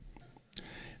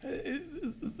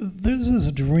This is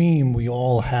a dream we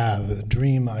all have, a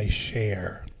dream I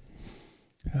share,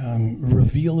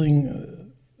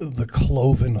 revealing the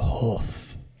cloven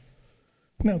hoof.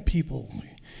 Now, people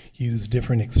use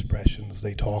different expressions.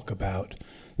 They talk about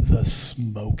the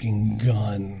smoking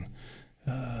gun,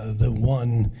 the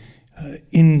one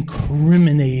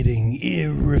incriminating,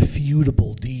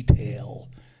 irrefutable detail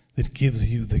that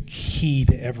gives you the key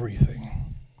to everything.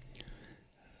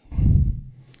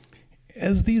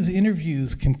 As these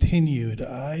interviews continued,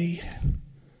 I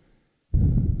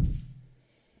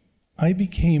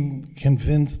became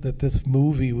convinced that this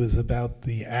movie was about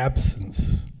the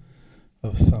absence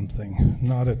of something,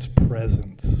 not its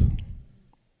presence.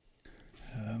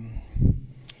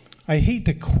 I hate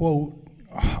to quote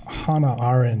Hannah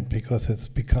Arendt because it's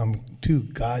become too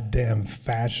goddamn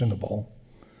fashionable.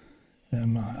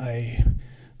 I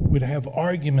would have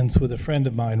arguments with a friend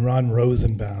of mine, Ron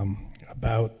Rosenbaum,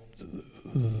 about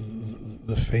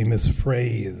the famous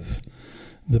phrase,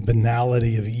 the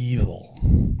banality of evil.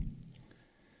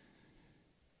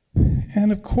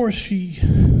 And of course she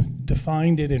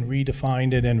defined it and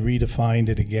redefined it and redefined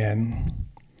it again.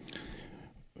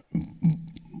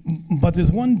 But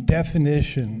there's one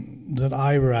definition that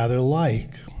I rather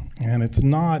like, and it's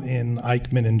not in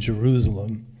Eichmann in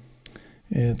Jerusalem.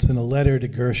 It's in a letter to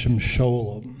Gershom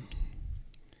Scholem,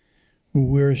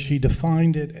 where she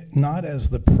defined it not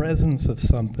as the presence of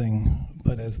something,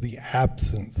 but as the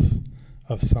absence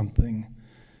of something.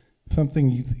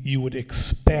 Something you would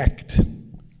expect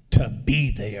to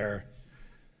be there,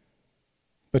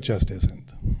 but just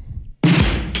isn't.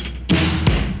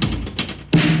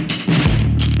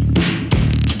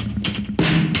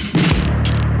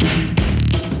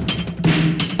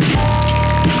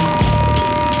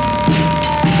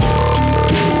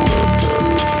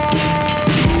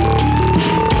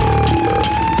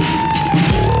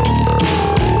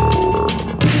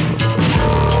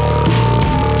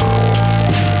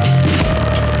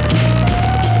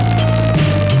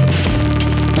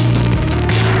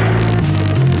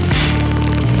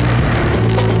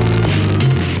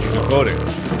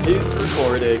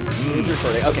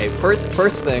 Okay,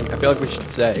 first thing I feel like we should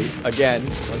say, once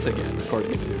again,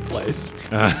 recording in a new place.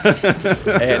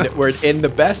 And we're in the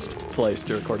best place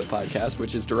to record a podcast,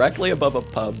 which is directly above a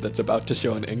pub that's about to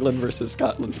show an England versus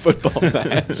Scotland football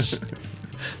match.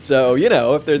 So,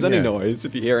 if there's any noise,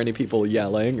 if you hear any people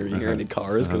yelling or you hear any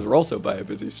cars, because we're also by a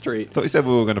busy street. I thought you said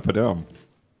we were going to put it on.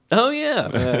 Oh,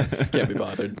 yeah. Can't be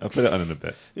bothered. I'll put it on in a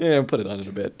bit. Yeah, I'll put it on in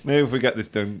a bit. Maybe if we get this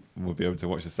done, we'll be able to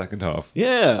watch the second half.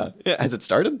 Yeah. Has it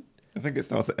started? I think it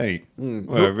starts at 8.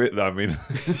 Well, I mean,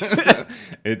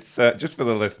 it's just for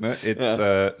the listener. It's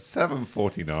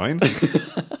 7:49.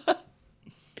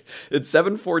 It's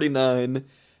 7:49.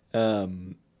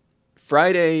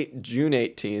 Friday, June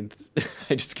 18th.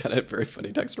 I just got a very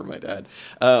funny text from my dad.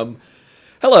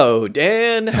 Hello,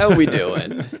 Dan. How we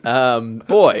doing?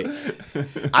 Boy,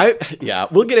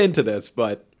 we'll get into this,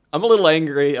 but I'm a little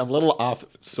angry. I'm a little off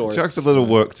sorts. Chuck's a little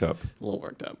worked up. A little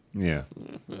worked up. Yeah.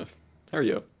 How are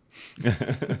you?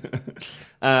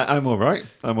 I'm all right.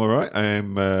 I'm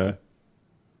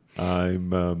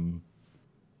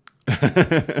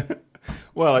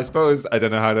well, I suppose I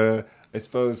don't know how to. I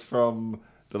suppose from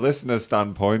the listener's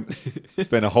standpoint, it's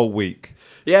been a whole week.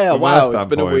 Yeah, from wow, it's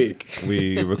been a week.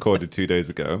 We recorded 2 days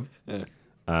ago,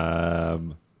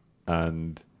 and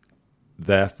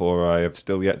therefore I have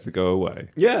still yet to go away.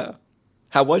 Yeah.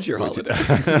 How was your holiday?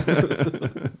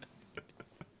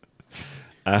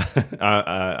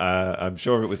 I'm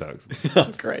sure it was excellent.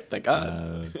 Oh, great, thank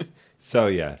God. So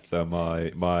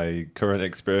my current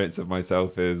experience of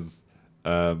myself is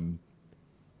all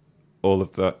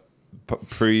of that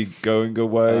pre-going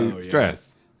away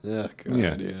stress. Yeah,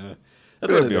 God, yeah.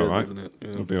 That's what it is, all right. Isn't it? Yeah.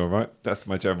 It'll be all right. That's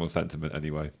my general sentiment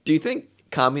anyway. Do you think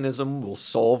communism will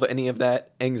solve any of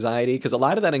that anxiety? Because a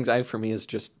lot of that anxiety for me is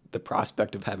just the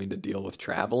prospect of having to deal with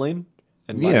traveling.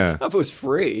 And if it was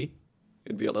free,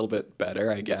 it'd be a little bit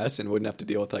better, I guess, and wouldn't have to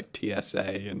deal with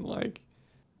TSA and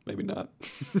maybe not.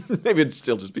 Maybe it'd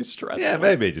still just be stressful. Yeah,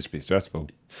 maybe it'd just be stressful.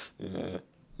 Yeah.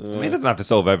 I mean, it doesn't have to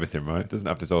solve everything, right? It doesn't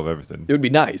have to solve everything. It would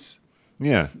be nice.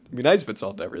 Yeah. It'd be nice if it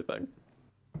solved everything.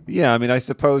 Yeah, I mean, I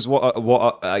suppose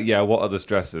what are the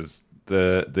stresses?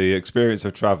 The experience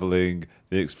of traveling,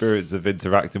 the experience of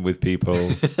interacting with people,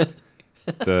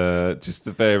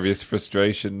 the various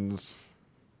frustrations.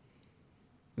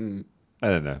 I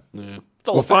don't know. Yeah.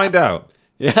 We'll find out.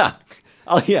 Yeah.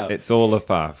 It's all a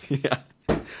faff. Yeah.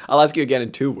 I'll ask you again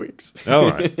in 2 weeks.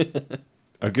 All right.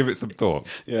 I'll give it some thought.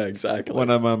 Yeah, exactly. When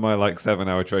I'm on my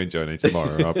 7-hour train journey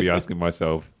tomorrow, I'll be asking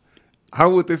myself, how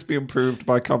would this be improved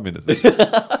by communism?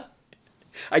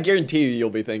 I guarantee you'll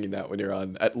be thinking that when you're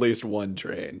on at least one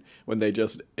train, when they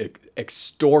just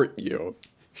extort you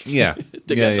Yeah.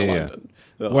 to get to London.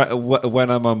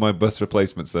 When I'm on my bus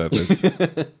replacement service,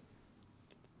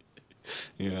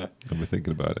 Yeah. I'll be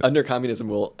thinking about it. Under communism,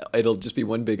 it'll just be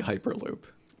one big hyperloop.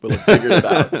 We'll have figured it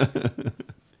out.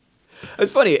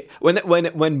 It's funny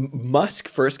when Musk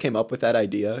first came up with that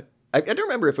idea. I don't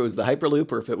remember if it was the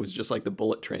hyperloop or if it was just like the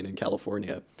bullet train in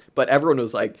California. But everyone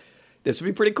was like, "This would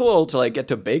be pretty cool to like get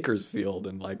to Bakersfield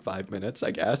in like 5 minutes,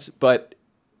 I guess." But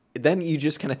then you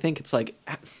just kind of think it's like,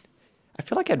 I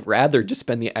feel like I'd rather just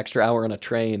spend the extra hour on a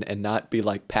train and not be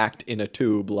like packed in a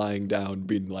tube, lying down,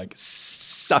 being like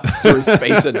sucked through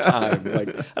space and time. Like,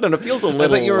 I don't know, it feels a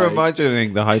little. I think you're like...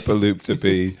 imagining the hyperloop to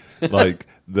be like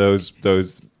those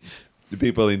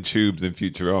people in tubes in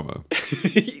Futurama.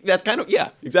 That's kind of, yeah,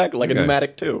 exactly, like a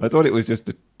pneumatic tube. I thought it was just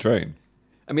a train.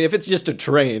 I mean, if it's just a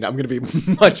train, I'm going to be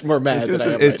much more mad than I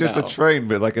am It's right just now. a train,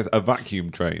 but like a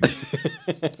vacuum train.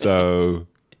 So,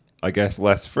 I guess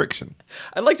less friction.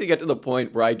 I'd like to get to the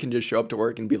point where I can just show up to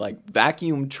work and be like,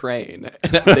 vacuum train.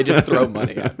 And they just throw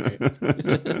money at me.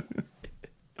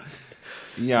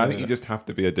 Yeah, I think you just have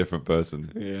to be a different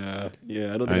person. Yeah,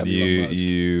 I don't think And I'm Elon Musk.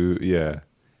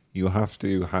 you have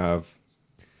to have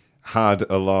had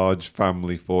a large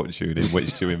family fortune in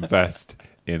which to invest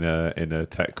in a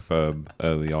tech firm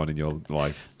early on in your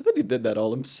life. I thought he did that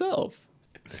all himself.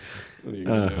 What are you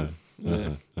gonna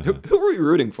do? Who were you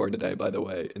rooting for today, by the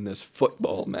way, in this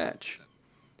football match?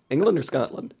 England or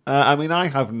Scotland? I mean, I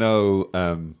have no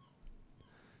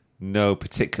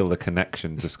particular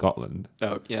connection to Scotland.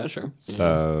 Oh, yeah, sure.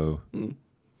 So,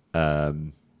 I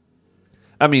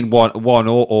mean, one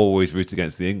always roots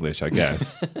against the English, I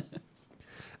guess.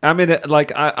 I mean,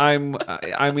 like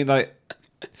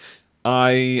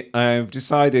I've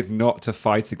decided not to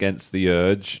fight against the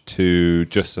urge to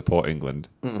just support England.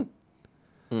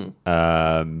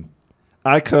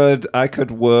 I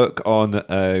could work on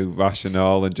a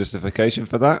rationale and justification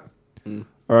for that,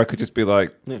 or I could just be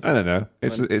like, I don't know,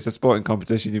 it's a sporting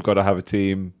competition. You've got to have a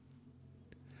team,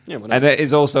 and it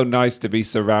is also nice to be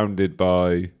surrounded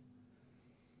by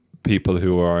people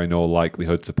who are in all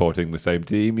likelihood supporting the same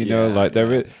team. You know, like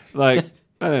there is like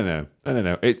I don't know.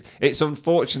 It's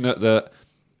unfortunate that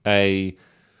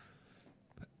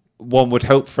one would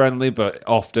hope friendly but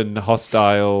often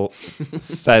hostile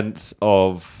sense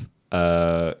of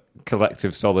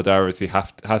collective solidarity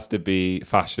has to be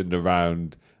fashioned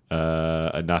around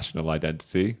a national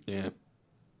identity. Yeah,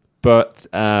 but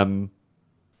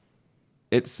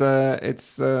it's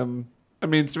I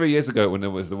mean, 3 years ago when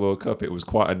there was the World Cup, it was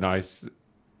quite a nice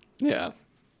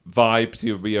vibe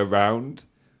to be around.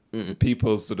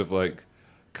 People's sort of like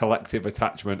collective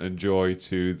attachment and joy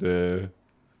to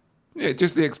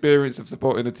just the experience of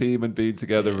supporting a team and being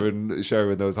together and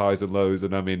sharing those highs and lows.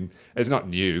 And I mean, it's not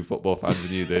new. Football fans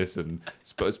knew this, and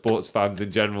sports fans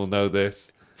in general know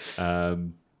this. I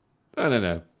don't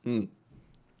know.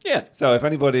 Yeah. So if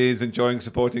anybody is enjoying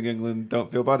supporting England,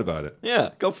 don't feel bad about it. Yeah,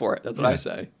 go for it. That's what I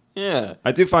say. Yeah.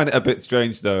 I do find it a bit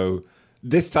strange, though.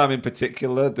 This time in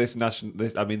particular, this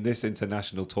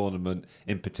international tournament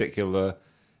in particular,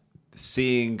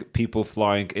 seeing people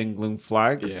flying England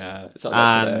flags. Yeah,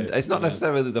 and it's not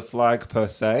necessarily the flag per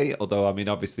se, although I mean,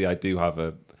 obviously, I do have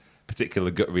a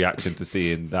particular gut reaction to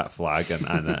seeing that flag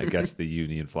and I guess the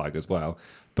Union flag as well.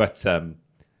 But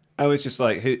I was just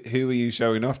like, who are you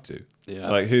showing off to? Yeah.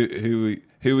 Like who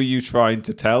are you trying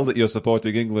to tell that you're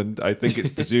supporting England? I think it's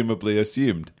presumably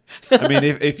assumed. I mean,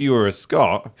 if you were a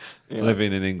Scot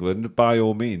living in England, by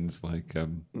all means, like,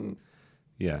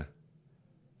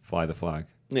 fly the flag.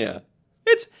 Yeah.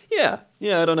 It's I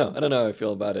don't know how I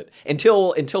feel about it.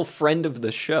 Until friend of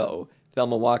the show,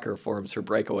 Thelma Walker, forms her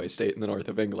breakaway state in the north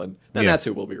of England, then that's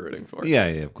who we'll be rooting for. Yeah,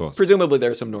 of course. Presumably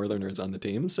there's some Northerners on the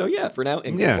team, so for now,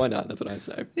 England, why not? That's what I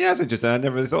say. Yeah, that's interesting. I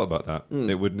never really thought about that.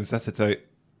 It would necessitate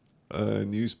a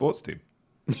new sports team.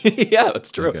 Yeah,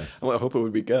 that's true. I hope it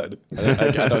would be good.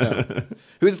 I don't know.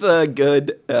 Who's the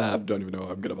good... I don't even know if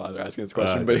I'm going to bother asking this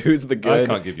question, but who's the good...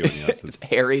 I can't give you any answers. It's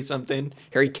Harry something.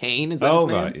 Harry Kane, is that his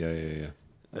name? Oh, right. Yeah.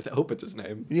 I hope it's his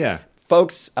name. Yeah.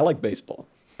 Folks, I like baseball.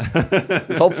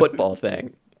 This whole football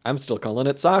thing. I'm still calling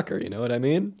it soccer, you know what I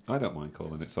mean? I don't mind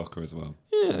calling it soccer as well.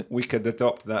 Yeah. We could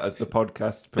adopt that as the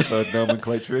podcast's preferred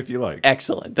nomenclature if you like.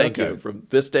 Excellent. Thank you. From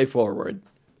this day forward.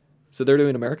 So they're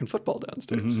doing American football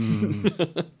downstairs.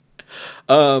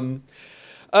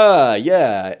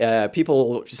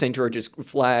 People, St. George's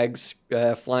flags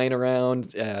flying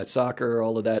around, soccer,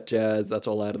 all of that jazz, that's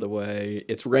all out of the way.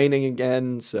 It's raining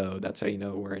again, so that's how you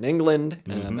know we're in England.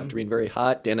 After being very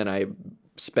hot, Dan and I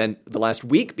spent the last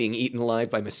week being eaten alive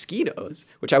by mosquitoes,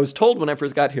 which I was told when I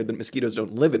first got here that mosquitoes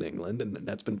don't live in England, and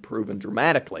that's been proven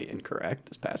dramatically incorrect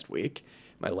this past week.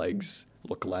 My legs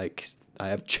look like I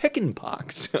have chicken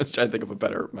pox. I was trying to think of a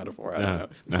better metaphor. I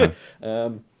don't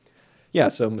know. Yeah,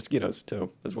 so mosquitoes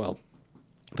too, as well.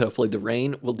 But hopefully the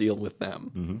rain will deal with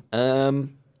them.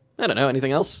 I don't know.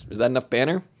 Anything else? Is that enough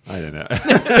banner? I don't know.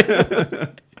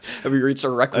 Have we reached a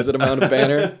requisite amount of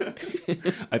banner?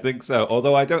 I think so.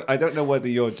 Although I don't know whether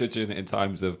you're judging it in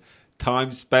terms of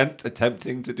time spent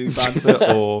attempting to do banter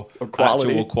or quality.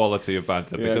 actual quality of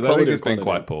banter, Yeah, because I think it's been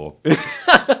quite poor.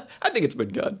 I think it's been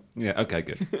good. Yeah. Okay.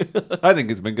 Good. I think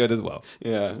it's been good as well.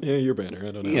 Yeah. Your banner.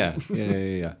 I don't know.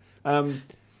 Yeah.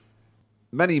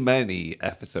 Many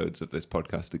episodes of this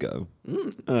podcast ago.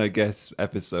 I guess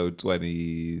episode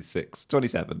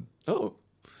 27. Oh.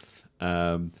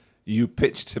 You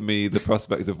pitched to me the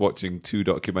prospect of watching 2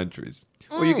 documentaries.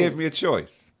 Well, you gave me a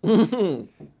choice. You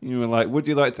were like, would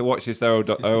you like to watch this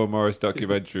Errol Morris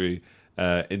documentary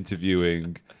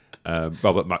interviewing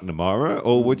Robert McNamara,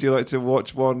 or would you like to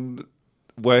watch one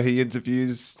where he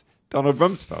interviews Donald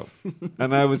Rumsfeld?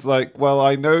 And I was like, well,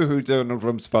 I know who Donald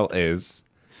Rumsfeld is,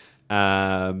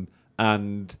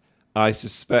 and I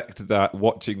suspect that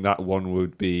watching that one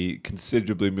would be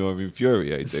considerably more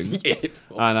infuriating.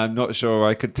 And I'm not sure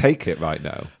I could take it right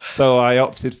now. So I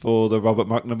opted for the Robert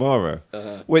McNamara,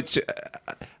 which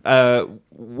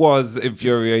was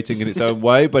infuriating in its own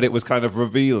way, but it was kind of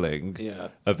revealing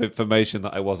of information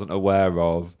that I wasn't aware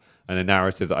of, and a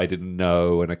narrative that I didn't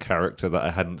know, and a character that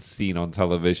I hadn't seen on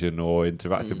television or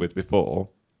interacted with before.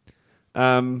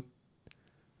 And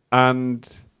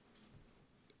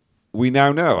we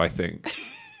now know, I think,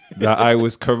 that I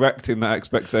was correct in that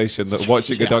expectation that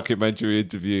watching a documentary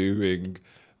interviewing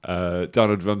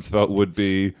Donald Rumsfeld would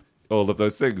be all of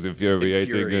those things,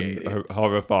 infuriating. And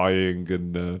horrifying.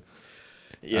 And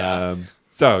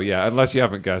so, unless you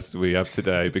haven't guessed, we have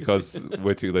today, because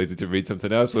we're too lazy to read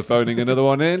something else, we're phoning another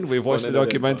one in. We've watched a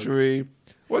documentary.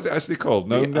 What's it actually called?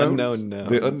 The Unknown Known.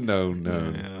 The Unknown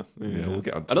Known. Yeah, we'll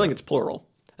get on to I don't think it's plural.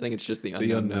 I think it's just the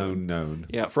Unknown Known.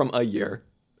 Yeah, from a year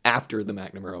after the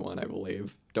McNamara one, I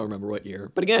believe. Don't remember what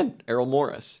year. But again, Errol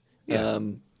Morris. Yeah.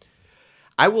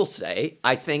 I will say,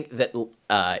 I think that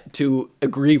to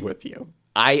agree with you,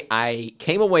 I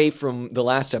came away from the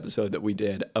last episode that we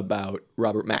did about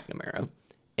Robert McNamara,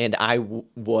 and I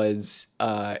was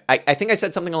I think I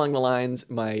said something along the lines,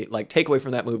 my takeaway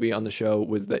from that movie on the show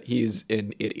was that he's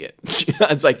an idiot.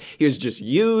 It's like he was just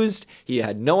used. He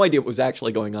had no idea what was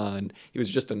actually going on. He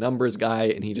was just a numbers guy,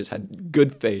 and he just had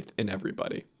good faith in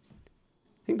everybody.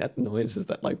 I think that noise is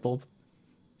that light bulb.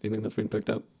 Do you think that's been picked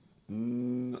up?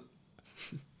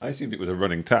 I assumed it was a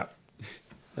running tap.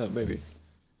 Oh, maybe.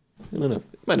 I don't know.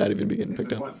 It might not even be getting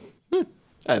picked up.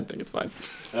 I don't think it's fine.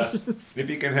 If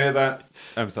you can hear that,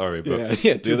 I'm sorry, but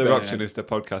the other option is to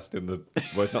podcast in the,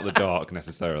 well, it's not the dark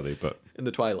necessarily, but in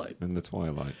the twilight. In the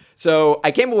twilight. So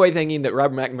I came away thinking that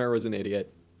Robert McNamara was an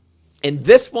idiot. And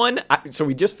this one, so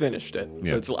we just finished it.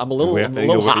 Yeah. So I'm a little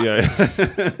hot. Yeah.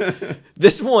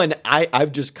 This one,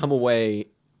 I've just come away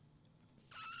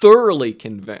thoroughly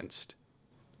convinced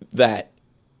that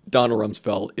Donald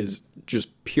Rumsfeld is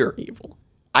just pure evil.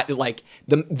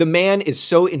 The man is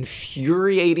so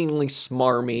infuriatingly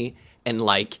smarmy, and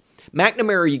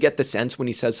McNamara, you get the sense when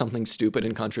he says something stupid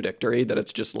and contradictory that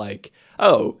it's just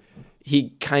he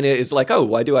kind of is like, oh,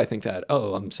 why do I think that?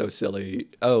 Oh, I'm so silly.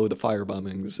 Oh, the fire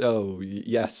bombings. Oh,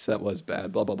 yes, that was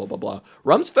bad. Blah, blah, blah, blah, blah.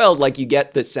 Rumsfeld, you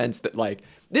get the sense that,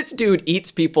 this dude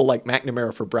eats people like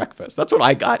McNamara for breakfast. That's what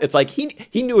I got. It's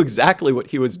he knew exactly what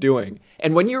he was doing.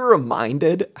 And when you're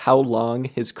reminded how long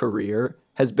his career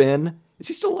has been, is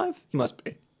he still alive? He must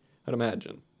be. I'd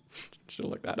imagine. Should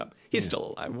have looked that up. He's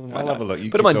still alive. I'll have a look.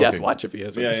 Put him on death watch if he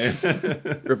isn't.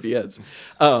 Or if he is.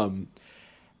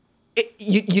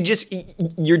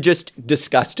 You're just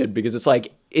disgusted, because it's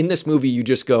in this movie you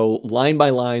just go line by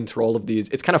line through all of these.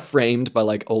 It's kind of framed by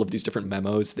all of these different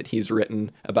memos that he's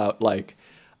written about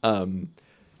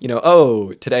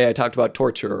oh, today I talked about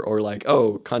torture, or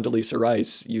oh, Condoleezza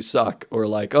Rice, you suck, or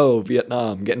oh,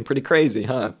 Vietnam, getting pretty crazy,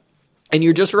 huh? And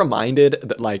you're just reminded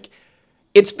that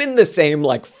it's been the same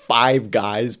 5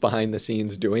 guys behind the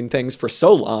scenes doing things for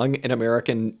so long in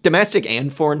American domestic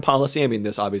and foreign policy. I mean,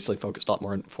 this obviously focused a lot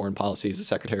more on foreign policy as the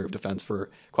Secretary of Defense for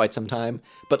quite some time.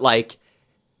 But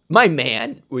my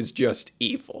man was just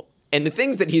evil. And the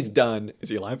things that he's done, is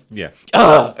he alive? Yeah.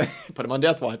 Put him on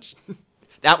death watch.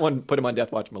 That one put him on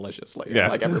death watch maliciously,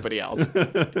 like everybody else.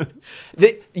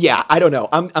 I don't know.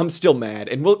 I'm still mad,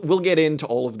 and we'll get into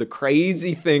all of the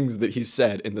crazy things that he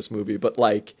said in this movie. But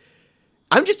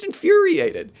I'm just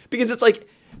infuriated, because it's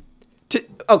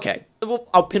Okay, well,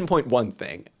 I'll pinpoint one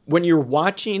thing. When you're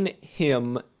watching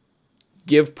him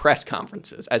give press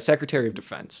conferences as Secretary of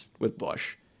Defense with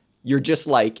Bush, you're just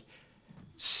like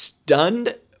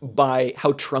stunned by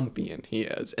how Trumpian he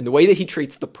is and the way that he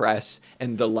treats the press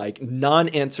and the like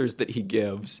non-answers that he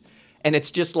gives. And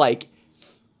it's just like,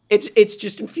 it's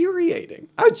just infuriating.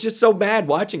 I was just so mad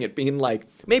watching it, being like,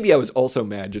 maybe I was also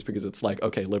mad just because it's like,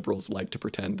 okay, liberals like to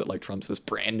pretend that like Trump's this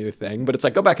brand new thing, but it's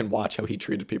like, go back and watch how he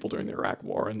treated people during the Iraq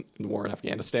War and the war in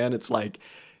Afghanistan. It's like,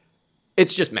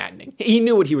 it's just maddening. He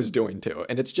knew what he was doing too,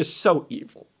 and it's just so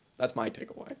evil. That's my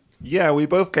takeaway. Yeah, we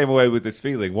both came away with this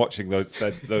feeling watching those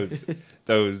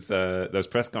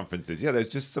press conferences. Yeah, there's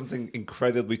just something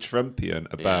incredibly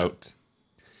Trumpian about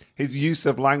his use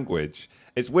of language.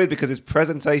 It's weird because his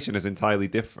presentation is entirely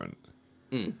different.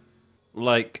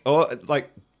 Like, I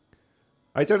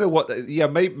don't know what. Yeah,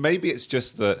 maybe it's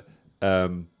just that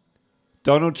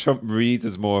Donald Trump reads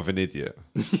as more of an idiot.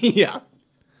 Yeah.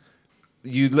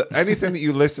 Anything that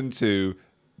you listen to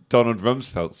Donald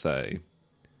Rumsfeld say,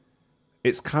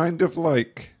 it's kind of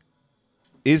like,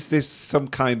 is this some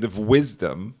kind of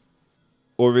wisdom,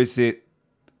 or is it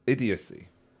idiocy?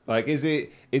 Like, is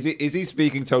he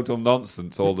speaking total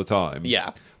nonsense all the time?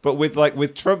 Yeah. But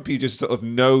with Trump, you just sort of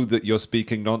know that you're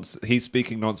speaking nonsense. He's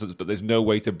speaking nonsense, but there's no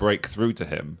way to break through to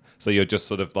him. So you're just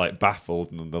sort of like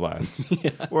baffled nonetheless.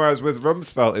 Yeah. Whereas with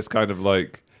Rumsfeld, it's kind of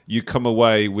like you come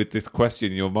away with this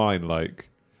question in your mind, like,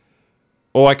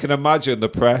 or I can imagine the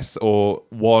press or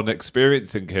one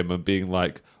experiencing him and being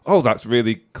like, oh, that's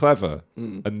really clever.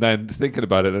 And then thinking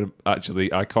about it, and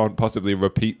actually, I can't possibly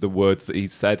repeat the words that he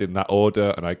said in that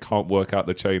order, and I can't work out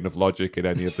the chain of logic in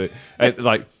any of it. And,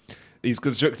 like, he's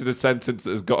constructed a sentence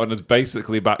that has gotten us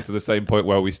basically back to the same point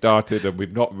where we started, and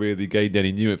we've not really gained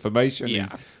any new information.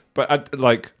 Yeah. But,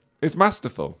 it's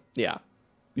masterful. Yeah.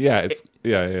 Yeah,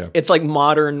 It's like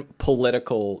modern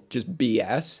political just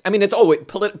BS. I mean, it's always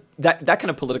that kind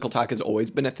of political talk has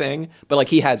always been a thing, but like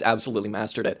he has absolutely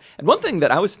mastered it. And one thing that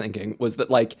I was thinking was that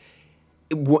like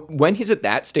when he's at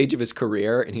that stage of his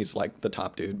career and he's like the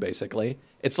top dude basically,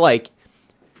 it's like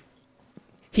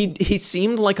he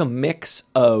seemed like a mix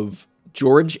of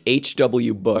George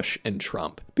H.W. Bush and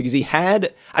Trump, because he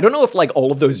had, I don't know if like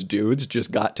all of those dudes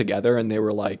just got together and they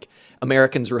were like,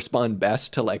 Americans respond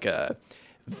best to like a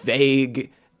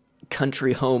vague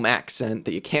country home accent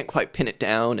that you can't quite pin it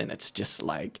down, and it's just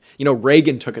like, you know,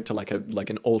 Reagan took it to like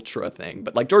an ultra thing,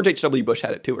 but like George H.W. Bush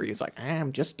had it too, where he's like,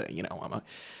 I'm just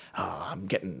I'm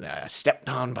getting stepped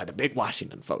on by the big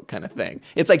Washington folk kind of thing.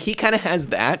 It's like he kind of has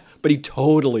that, but he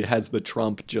totally has the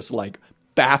Trump just like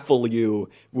baffle you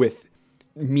with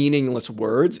meaningless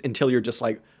words until you're just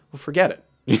like, well, forget it.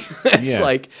 It's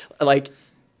like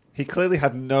he clearly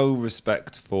had no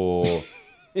respect for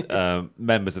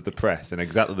members of the press in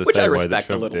exactly the Which I same way that respect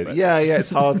Trump a little did. bit. Yeah, it's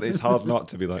hard not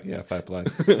to be like, yeah, fair play.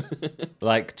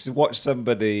 Like to watch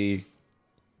somebody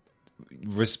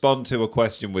respond to a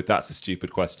question with "that's a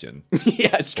stupid question."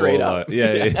 Yeah, straight up.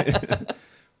 Yeah.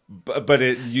 But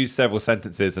it use several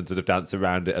sentences and sort of dance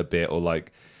around it a bit, or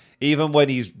like even when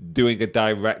he's doing a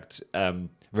direct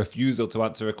refusal to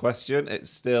answer a question, it's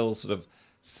still sort of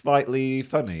slightly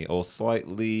funny or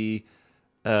slightly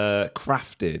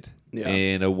crafted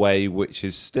in a way which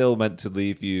is still meant to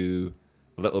leave you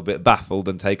a little bit baffled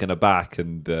and taken aback,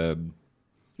 and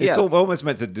it's almost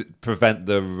meant to prevent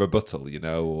the rebuttal, you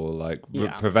know, or like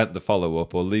prevent the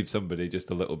follow-up, or leave somebody just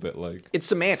a little bit like it's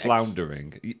semantics,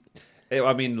 floundering.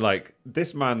 I mean, like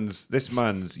this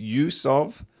man's use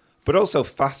of, but also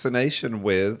fascination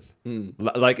with,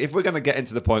 like if we're going to get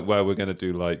into the point where we're going to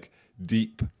do like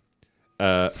deep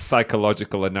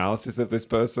psychological analysis of this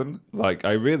person, like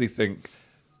I really think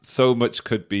so much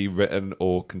could be written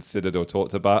or considered or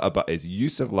talked about his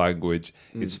use of language,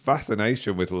 his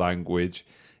fascination with language,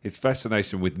 his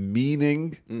fascination with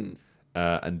meaning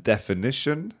and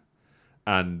definition,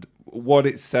 and what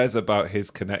it says about his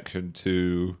connection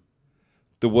to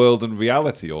the world and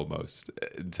reality, almost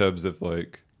in terms of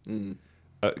like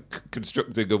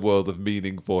constructing a world of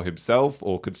meaning for himself,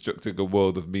 or constructing a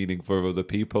world of meaning for other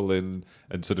people, and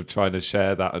sort of trying to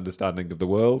share that understanding of the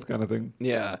world, kind of thing.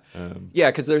 Yeah,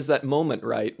 because there's that moment,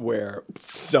 right, where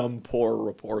some poor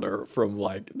reporter from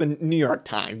like the New York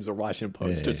Times or Washington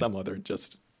Post or some other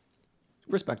just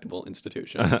respectable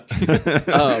institution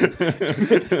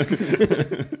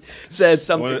said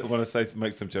something. Want to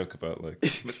make some joke about like,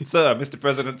 sir, Mr.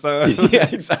 President, sir. Yeah,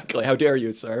 exactly. How dare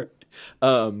you, sir?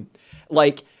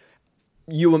 Like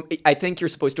I think you're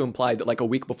supposed to imply that like a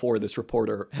week before, this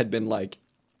reporter had been like,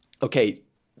 okay,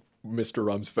 Mr.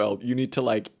 Rumsfeld, you need to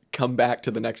like come back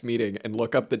to the next meeting and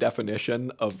look up the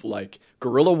definition of like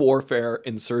guerrilla warfare,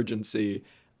 insurgency,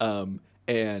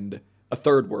 and a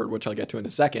third word, which I'll get to in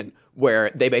a second,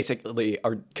 where they basically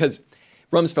are, because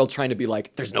Rumsfeld's trying to be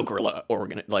like, there's no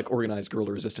organized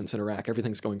guerrilla resistance in Iraq.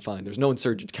 Everything's going fine. There's no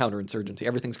counterinsurgency.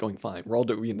 Everything's going fine. We're all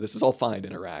doing, this is all fine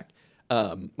in Iraq.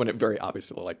 When it very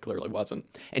obviously, clearly wasn't.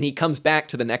 And he comes back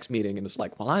to the next meeting and is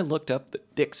like, well, I looked up the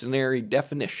dictionary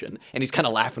definition. And he's kind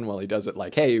of laughing while he does it,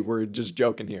 like, hey, we're just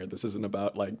joking here. This isn't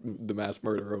about, the mass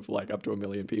murder of, up to 1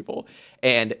 million people.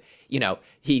 And,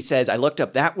 he says, I looked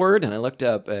up that word, and I looked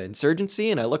up insurgency,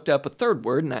 and I looked up a third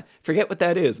word, and I forget what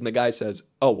that is. And the guy says,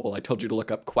 oh, well, I told you to look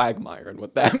up quagmire and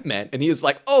what that meant. And he is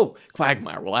like, oh,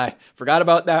 quagmire. Well, I forgot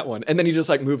about that one. And then he just,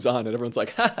 moves on, and everyone's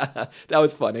like, ha, ha, ha, that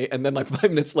was funny. And then, 5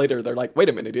 minutes later, they're like, wait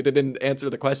a minute, he didn't answer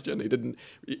the question.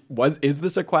 Is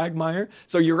this a quagmire?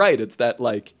 So you're right. It's that,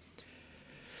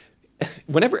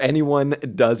 whenever anyone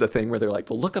does a thing where they're like,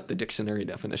 well, look up the dictionary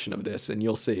definition of this and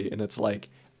you'll see. And it's like,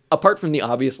 apart from the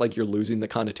obvious, you're losing the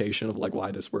connotation of why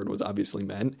this word was obviously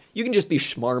meant, you can just be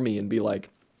schmarmy and be like,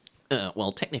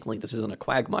 well, technically this isn't a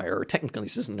quagmire, or technically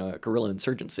this isn't a guerrilla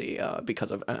insurgency because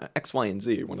of X, Y, and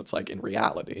Z, when it's in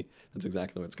reality, that's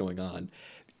exactly what's going on.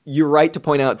 You're right to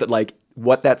point out that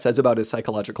what that says about his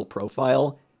psychological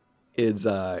profile is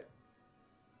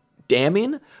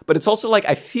damning, but it's also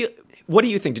I feel, what do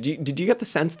you think? Did you get the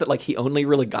sense that he only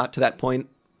really got to that point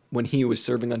when he was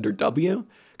serving under W?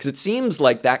 Because it seems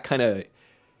that kind of,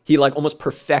 he almost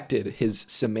perfected his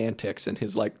semantics and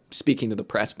his speaking to the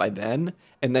press by then,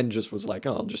 and then just was oh,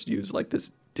 I'll just use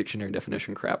this dictionary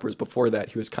definition crap. Whereas before that,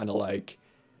 he was kind of I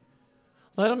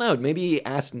don't know, maybe he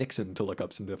asked Nixon to look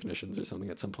up some definitions or something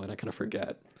at some point. I kind of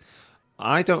forget.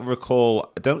 I don't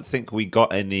recall. I don't think we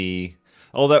got any,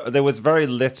 although there was very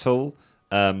little,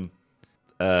 what's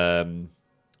the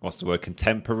word,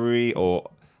 contemporary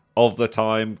or of the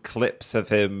time clips of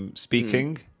him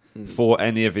speaking for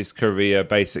any of his career,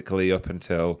 basically up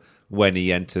until when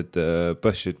he entered the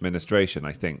Bush administration.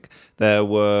 I think there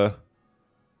was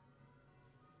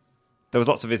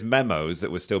lots of his memos that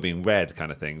were still being read,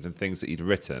 kind of things, and things that he'd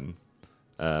written.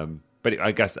 But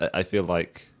I guess I feel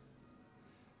like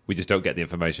we just don't get the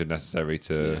information necessary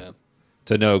to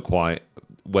know quite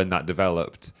when that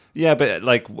developed. Yeah, but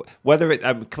whether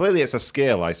it clearly it's a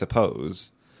skill, I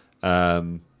suppose.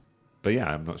 But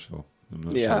yeah, I'm not sure.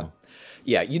 Sure.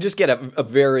 Yeah, you just get a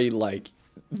very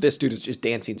this dude is just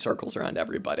dancing circles around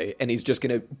everybody, and he's just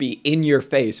going to be in your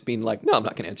face being like, no, I'm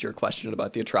not going to answer your question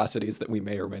about the atrocities that we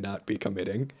may or may not be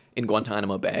committing in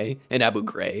Guantanamo Bay, in Abu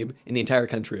Ghraib, in the entire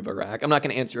country of Iraq. I'm not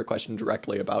going to answer your question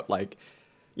directly about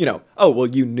oh, well,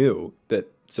 you knew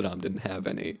that Saddam didn't have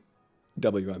any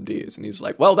WMDs. And he's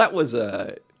like, well, that was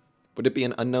would it be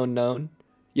an unknown known?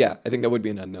 Yeah, I think that would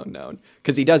be an unknown known.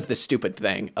 Because he does this stupid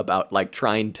thing about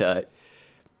trying to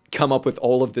come up with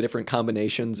all of the different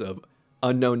combinations of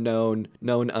unknown known,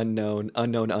 known unknown,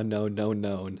 unknown unknown, known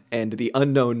known. And the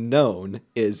unknown known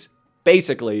is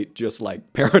basically just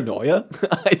paranoia,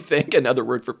 I think, another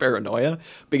word for paranoia.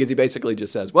 Because he basically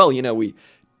just says, well, we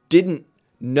didn't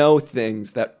know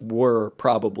things that were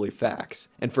probably facts.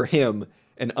 And for him,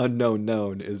 an unknown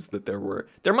known is that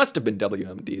there must have been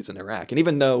WMDs in Iraq. And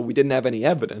even though we didn't have any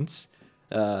evidence,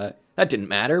 that didn't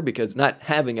matter, because not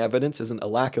having evidence isn't a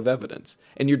lack of evidence.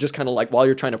 And you're just kind of while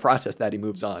you're trying to process that, he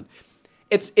moves on.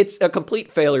 It's a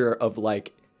complete failure of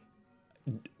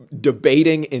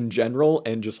debating in general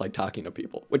and just talking to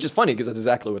people, which is funny because that's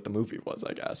exactly what the movie was,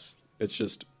 I guess. It's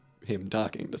just him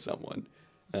talking to someone.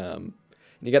 And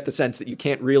you get the sense that you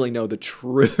can't really know the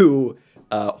true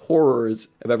horrors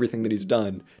of everything that he's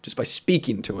done just by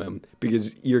speaking to him,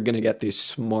 because you're going to get these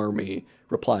smarmy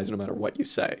replies no matter what you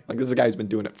say. This is a guy who's been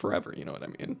doing it forever, you know what I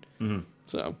mean? Mm-hmm.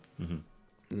 So,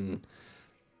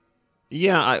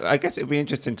 Yeah, I guess it would be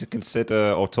interesting to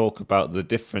consider or talk about the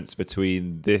difference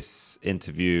between this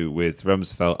interview with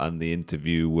Rumsfeld and the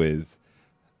interview with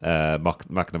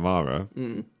McNamara.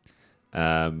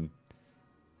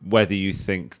 Whether you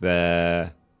think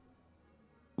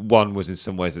one was in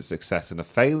some ways a success and a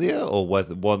failure, or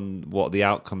whether what the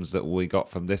outcomes that we got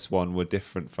from this one were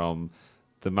different from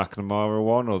the McNamara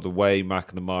one, or the way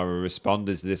McNamara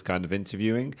responded to this kind of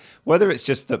interviewing. Whether it's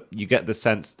just that you get the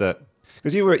sense that,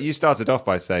 because you started off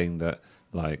by saying that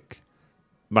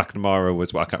McNamara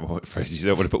was, well, I can't remember what phrase, you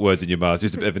don't want to put words in your mouth,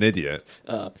 just a bit of an idiot.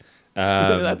 Yeah.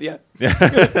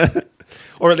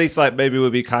 Or at least maybe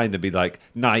we'd be kind of be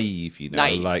naive, Naive,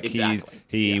 exactly.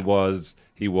 He was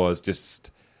just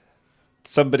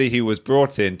somebody who was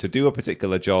brought in to do a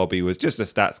particular job. He was just a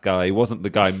stats guy. He wasn't the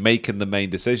guy making the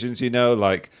main decisions, he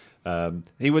had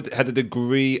a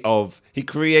degree of, he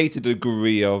created a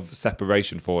degree of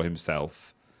separation for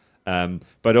himself.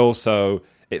 But also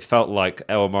it felt like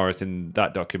Errol Morris in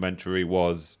that documentary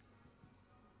was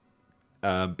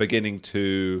beginning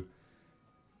to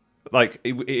like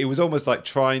it was almost like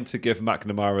trying to give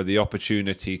McNamara the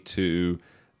opportunity to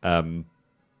I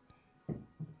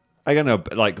don't know,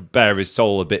 like bare his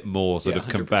soul a bit more, sort of 100%.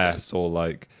 Confess or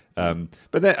like. But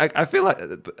then I feel like,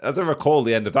 as I recall,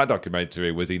 the end of that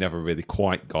documentary was he never really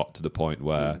quite got to the point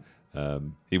where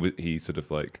he sort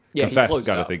of like confessed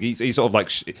kind of thing. He sort of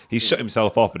like he shut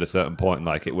himself off at a certain point.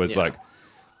 Like it was like.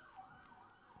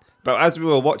 But as we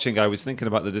were watching, I was thinking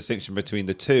about the distinction between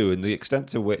the two and the extent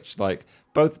to which, like,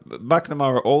 both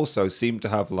McNamara also seemed to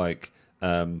have like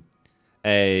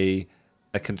a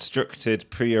constructed,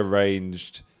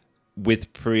 prearranged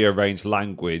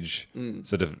language,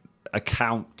 sort of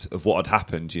account of what had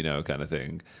happened, you know, kind of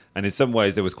thing. And in some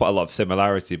ways, there was quite a lot of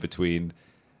similarity between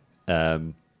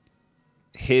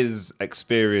his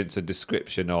experience and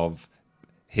description of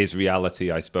his reality,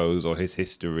 I suppose, or his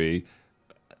history,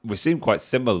 which seemed quite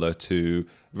similar to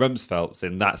Rumsfeld's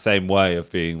in that same way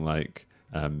of being like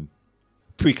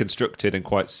pre-constructed and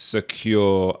quite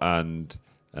secure and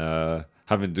having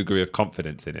a degree of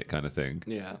confidence in it, kind of thing.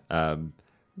 Yeah.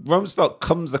 Rumsfeld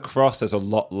comes across as a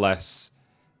lot more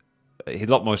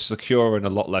secure and a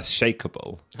lot less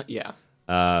shakeable. Yeah,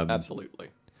 absolutely.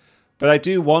 But I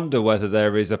do wonder whether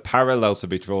there is a parallel to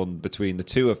be drawn between the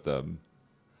two of them,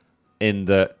 in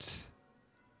that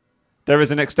there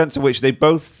is an extent to which they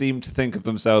both seem to think of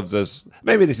themselves as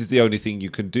maybe this is the only thing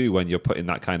you can do when you're put in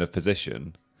that kind of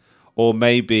position. Or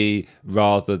maybe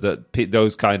rather that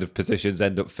those kind of positions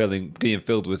end up being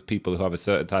filled with people who have a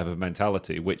certain type of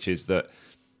mentality, which is that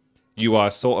you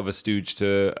are sort of a stooge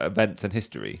to events and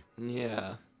history.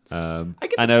 Yeah. And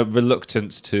a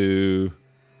reluctance to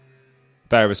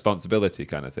bear responsibility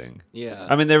kind of thing. Yeah.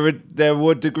 I mean, there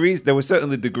were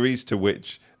certainly degrees to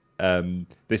which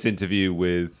this interview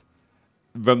with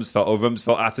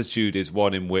Rumsfeld attitude is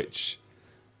one in which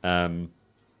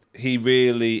he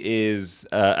really is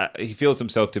he feels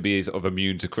himself to be sort of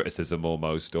immune to criticism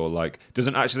almost, or like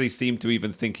doesn't actually seem to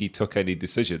even think he took any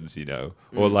decisions, you know,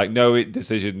 or like there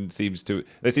seems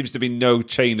to be no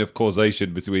chain of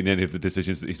causation between any of the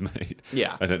decisions that he's made.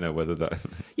 Yeah. I don't know whether that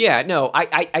Yeah, no,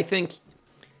 I think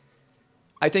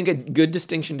a good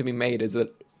distinction to be made is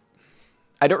that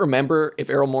I don't remember if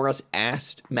Errol Morris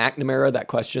asked McNamara that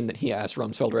question that he asked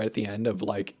Rumsfeld right at the end of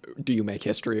like, do you make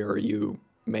history or are you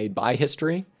made by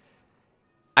history?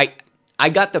 I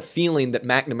got the feeling that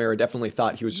McNamara definitely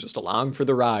thought he was just along for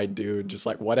the ride, dude. Just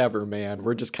like, whatever, man.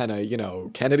 We're just kind of, you know,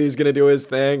 Kennedy's going to do his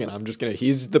thing and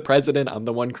he's the president. I'm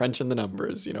the one crunching the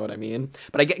numbers. You know what I mean?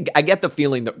 But I get the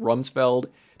feeling that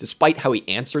Rumsfeld, despite how he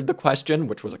answered the question,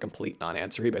 which was a complete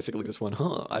non-answer, he basically just went,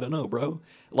 I don't know, bro.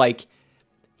 Like,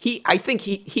 I think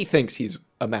he thinks he's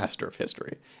a master of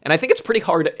history. And I think it's pretty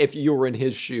hard if you were in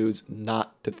his shoes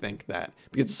not to think that.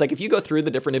 Because it's like if you go through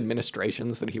the different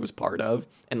administrations that he was part of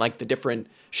and like the different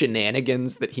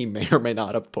shenanigans that he may or may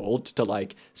not have pulled to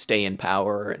like stay in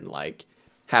power and like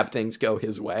have things go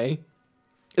his way,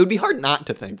 it would be hard not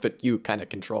to think that you kind of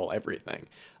control everything.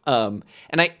 And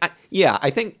I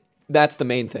think that's the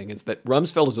main thing, is that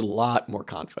Rumsfeld is a lot more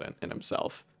confident in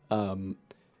himself.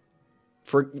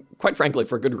 For quite frankly,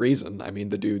 for good reason. I mean,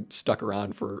 the dude stuck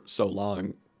around for so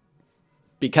long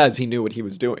because he knew what he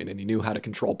was doing and he knew how to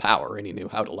control power and he knew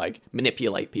how to like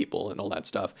manipulate people and all that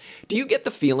stuff. Do you get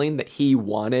the feeling that he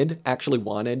actually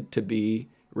wanted to be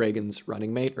Reagan's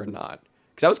running mate or not?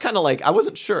 Because I was kind of like, I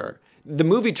wasn't sure. The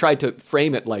movie tried to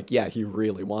frame it like, yeah, he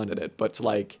really wanted it, but it's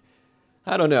like,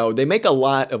 I don't know. They make a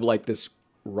lot of like this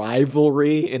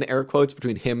rivalry in air quotes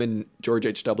between him and George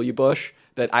H.W. Bush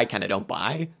that I kind of don't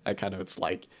buy. It's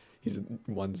like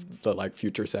one's the like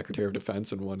future Secretary of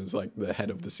Defense and one is like the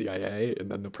head of the CIA and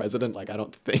then the president. Like, I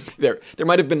don't think there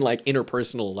might have been like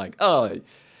interpersonal, like, oh,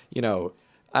 you know,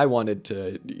 I wanted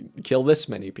to kill this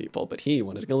many people, but he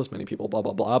wanted to kill this many people, blah,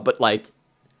 blah, blah. But like,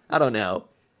 I don't know.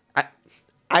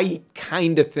 I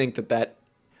kind of think that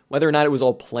whether or not it was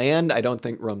all planned, I don't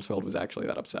think Rumsfeld was actually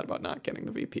that upset about not getting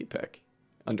the VP pick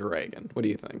under Reagan. What do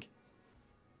you think?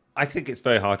 I think it's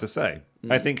very hard to say.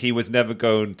 I think he was never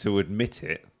going to admit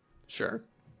it. Sure.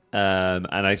 And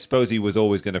I suppose he was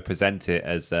always going to present it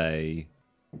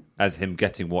as him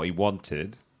getting what he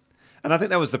wanted. And I think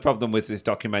that was the problem with this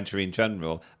documentary in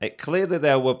general. Clearly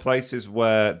there were places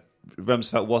where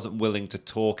Rumsfeld wasn't willing to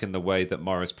talk in the way that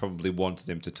Morris probably wanted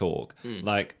him to talk.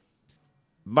 Like,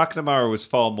 McNamara was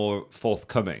far more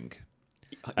forthcoming.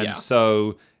 And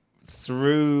so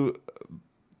through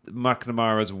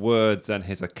McNamara's words and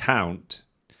his account,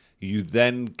 you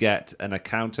then get an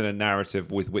account and a narrative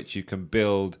with which you can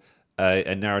build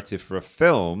a narrative for a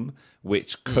film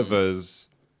which covers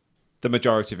the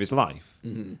majority of his life.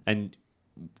 And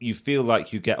you feel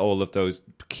like you get all of those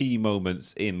key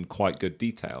moments in quite good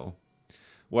detail.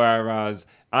 Whereas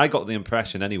I got the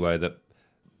impression anyway that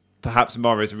perhaps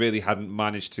Morris really hadn't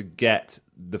managed to get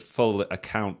the full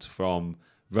account from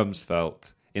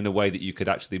Rumsfeld in a way that you could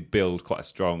actually build quite a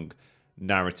strong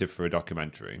narrative for a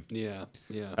documentary. Yeah.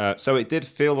 So it did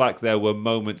feel like there were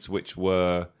moments which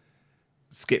were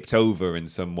skipped over in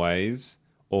some ways,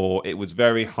 or it was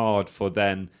very hard for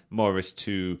then Morris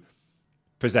to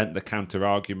present the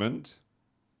counter-argument.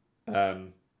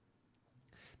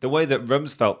 The way that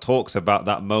Rumsfeld talks about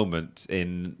that moment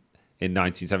in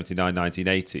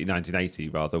 1980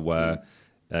 rather, where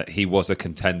he was a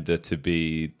contender to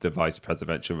be the vice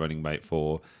presidential running mate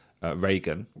for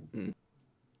Reagan.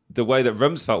 The way that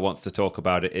Rumsfeld wants to talk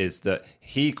about it is that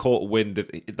he caught wind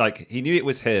of, like, he knew it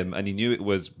was him and he knew it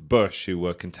was Bush who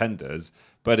were contenders,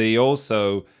 but he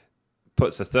also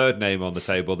puts a third name on the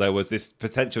table. There was this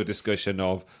potential discussion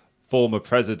of former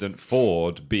President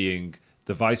Ford being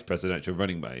the vice presidential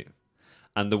running mate.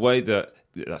 And the way that,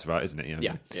 that's right, isn't it?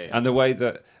 Yeah. And the way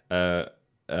that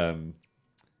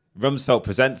Rumsfeld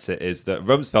presents it is that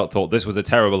Rumsfeld thought this was a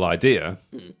terrible idea.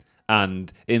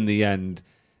 And in the end,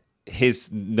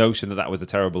 his notion that was a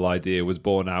terrible idea was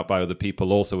borne out by other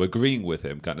people also agreeing with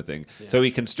him, kind of thing. Yeah. So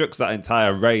he constructs that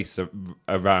entire race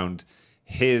around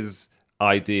his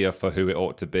idea for who it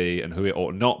ought to be and who it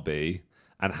ought not be,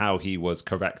 and how he was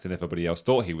correct and everybody else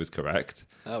thought he was correct.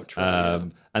 Oh, true. Yeah.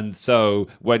 And so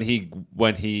when in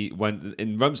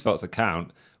Rumsfeld's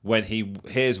account, when he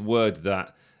hears word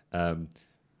that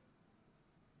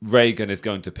Reagan is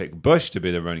going to pick Bush to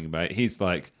be the running mate, he's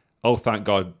like, oh, thank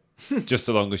God, just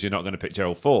so long as you're not going to pick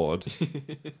Gerald Ford.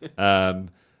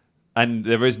 And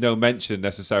there is no mention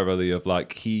necessarily of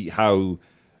like how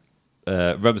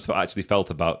Rumsfeld actually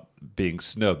felt about being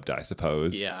snubbed, I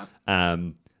suppose. Yeah.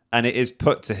 And it is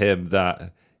put to him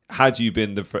that had you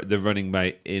been the running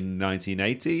mate in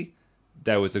 1980,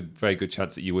 there was a very good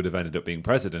chance that you would have ended up being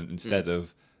president instead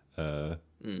of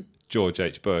George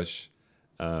H. Bush.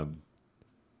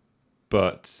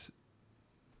 But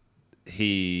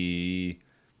he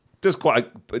does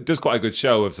quite a good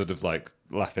show of sort of like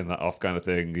laughing that off kind of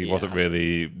thing. He wasn't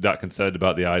really that concerned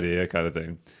about the idea kind of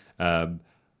thing.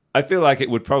 I feel like it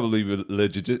would probably be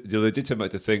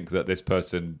legitimate to think that this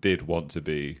person did want to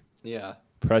be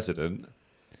president.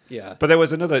 Yeah. But there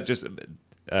was another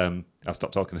I'll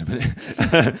stop talking in a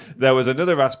minute. There was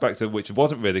another aspect of which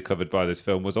wasn't really covered by this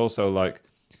film, was also like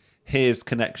his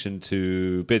connection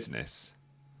to business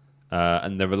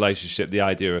and the relationship, the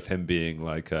idea of him being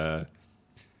like a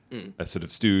sort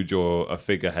of stooge or a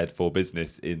figurehead for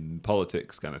business in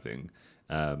politics kind of thing.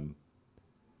 And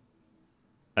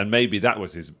maybe that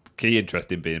was his key interest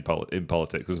in being in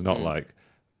politics. It was not like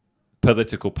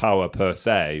political power per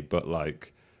se, but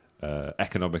like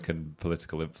economic and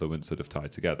political influence sort of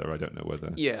tied together. I don't know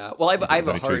whether. Yeah, well, I have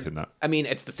a hard. Truth in that. I mean,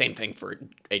 it's the same thing for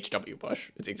H.W.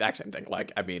 Bush. It's the exact same thing.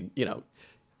 Like, I mean,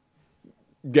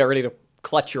 get ready to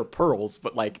clutch your pearls,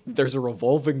 but like, there's a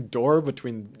revolving door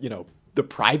between the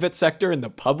private sector and the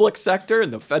public sector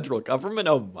and the federal government.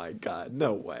 Oh my God,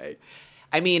 no way.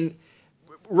 I mean.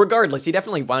 Regardless, he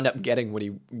definitely wound up getting what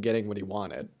he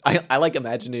wanted. I like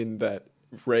imagining that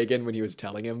Reagan, when he was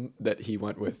telling him that he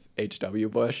went with H.W.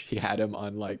 Bush, he had him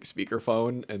on like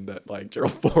speakerphone and that like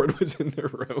Gerald Ford was in the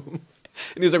room.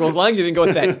 And he's like, well, as long as you didn't go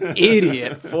with that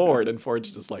idiot Ford. And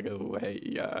Ford's just like, oh, hey,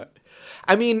 yeah.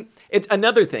 I mean, it's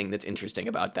another thing that's interesting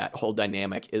about that whole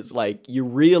dynamic is like you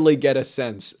really get a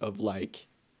sense of like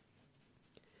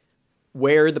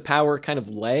where the power kind of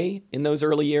lay in those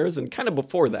early years and kind of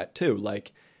before that too.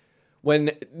 Like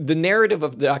when the narrative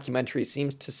of the documentary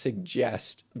seems to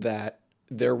suggest that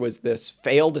there was this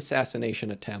failed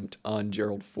assassination attempt on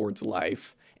Gerald Ford's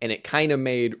life, and it kind of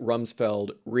made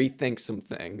Rumsfeld rethink some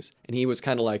things. And he was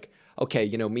kind of like, okay,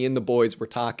 me and the boys were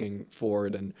talking,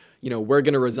 Ford, and, we're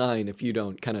going to resign if you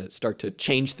don't kind of start to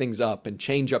change things up and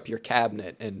change up your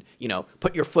cabinet and,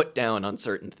 put your foot down on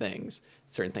certain things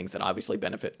that obviously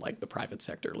benefit like the private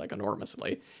sector like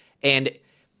enormously. And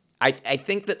I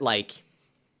think that like,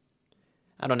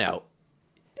 I don't know.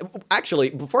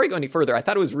 Actually, before I go any further, I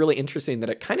thought it was really interesting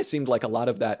that it kind of seemed like a lot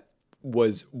of that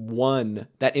was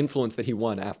that influence that he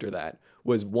won after that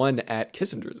was won at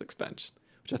Kissinger's expense,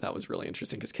 which I thought was really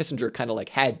interesting because Kissinger kind of like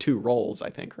had two roles,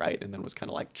 I think, right? And then was kind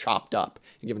of like chopped up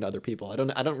and given to other people.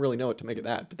 I don't really know what to make of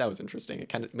that, but that was interesting. It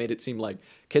kind of made it seem like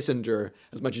Kissinger,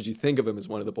 as much as you think of him as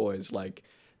one of the boys, like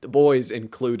the boys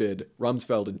included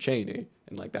Rumsfeld and Cheney,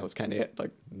 and like that was kind of it. Like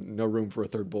no room for a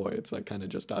third boy. It's like kind of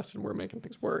just us, and we're making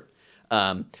things work.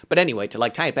 But anyway, to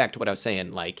like tie it back to what I was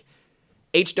saying, like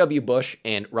H.W. Bush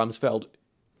and Rumsfeld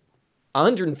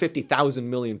 150,000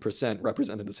 million %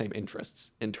 represented the same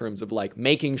interests in terms of like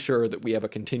making sure that we have a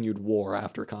continued war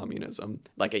after communism,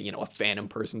 like a phantom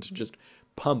person to just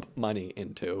pump money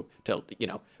into to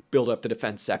build up the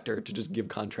defense sector, to just give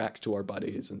contracts to our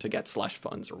buddies and to get slush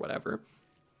funds or whatever.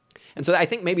 And so I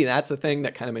think maybe that's the thing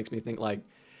that kind of makes me think like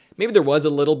maybe there was a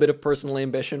little bit of personal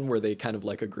ambition where they kind of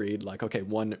like agreed like, okay,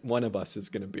 one of us is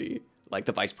going to be like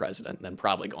the vice president and then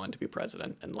probably go on to be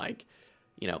president, and like,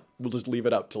 we'll just leave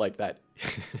it up to like that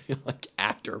like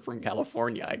actor from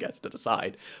California, I guess, to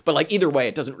decide. But like either way,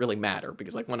 it doesn't really matter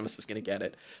because like one of us is going to get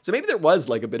it. So maybe there was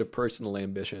like a bit of personal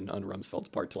ambition on Rumsfeld's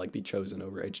part to like be chosen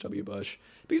over H.W. Bush,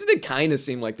 because it did kind of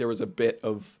seem like there was a bit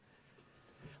of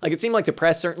like, it seemed like the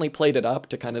press certainly played it up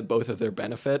to kind of both of their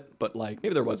benefit, but like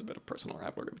maybe there was a bit of personal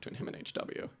rivalry between him and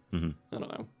H.W. Mm-hmm. I don't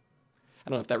know. I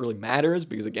don't know if that really matters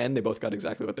because again, they both got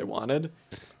exactly what they wanted.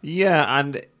 Yeah,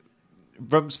 and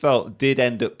Rumsfeld did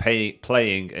end up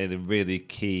playing a really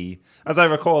key, as I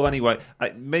recall anyway.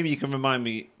 Maybe you can remind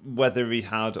me whether he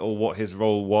had or what his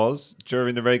role was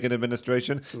during the Reagan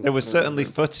administration. There was certainly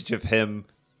footage of him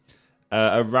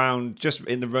around just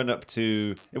in the run-up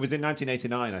to... It was in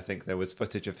 1989, I think, there was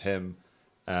footage of him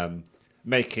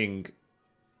attempting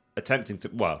to...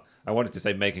 Well, I wanted to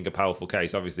say making a powerful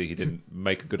case. Obviously, he didn't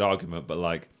make a good argument, but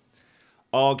like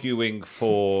arguing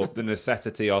for the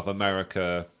necessity of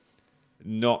America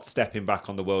not stepping back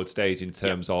on the world stage in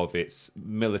terms of its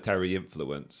military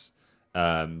influence.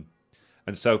 And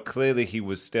so clearly he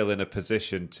was still in a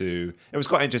position to... It was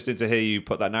quite interesting to hear you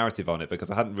put that narrative on it,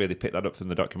 because I hadn't really picked that up from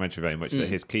the documentary very much, that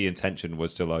his key intention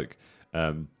was to like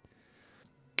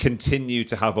continue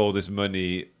to have all this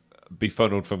money be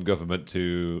funneled from government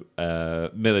to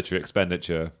military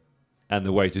expenditure. And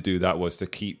the way to do that was to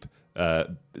keep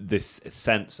this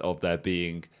sense of there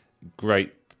being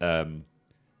great...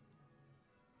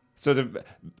 sort of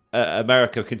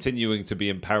America continuing to be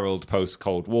imperiled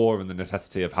post-Cold War, and the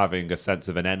necessity of having a sense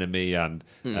of an enemy, and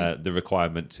the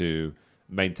requirement to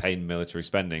maintain military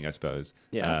spending, I suppose.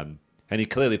 Yeah. And he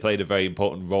clearly played a very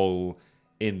important role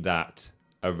in that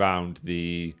around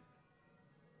the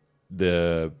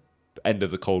end of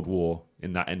the Cold War,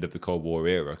 in that end of the Cold War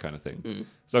era kind of thing.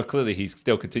 So clearly he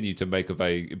still continued to make a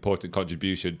very important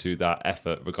contribution to that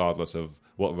effort, regardless of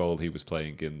what role he was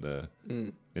playing in the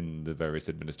various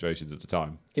administrations at the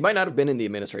time. He might not have been in the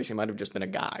administration. He might have just been a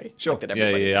guy. Sure. Like that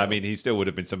everybody Yeah. knew. I mean, he still would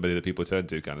have been somebody that people turned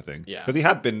to, kind of thing. Yeah. Because he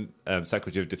had been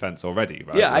Secretary of Defense already,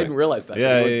 right? Yeah, I didn't realize that.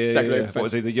 Yeah, He was Secretary of Defense. What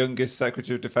was he, the youngest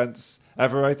Secretary of Defense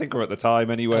ever, I think, or at the time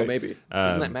anyway? Oh, maybe.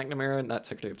 Isn't that McNamara? Not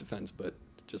Secretary of Defense, but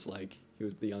just like he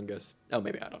was the youngest. Oh,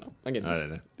 maybe. I don't know. I don't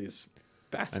know. These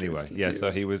bastards. Anyway, confused. yeah, so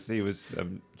he was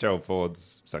Gerald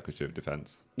Ford's Secretary of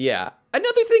Defense. Yeah.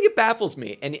 Another thing that baffles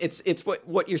me, and it's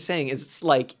what you're saying is, it's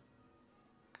like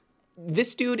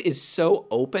this dude is so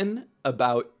open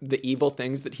about the evil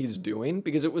things that he's doing,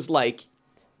 because it was like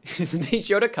they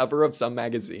showed a cover of some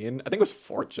magazine, I think it was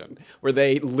Fortune, where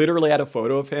they literally had a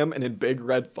photo of him, and in big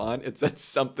red font it said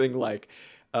something like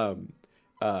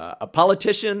a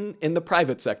politician in the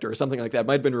private sector or something like that. It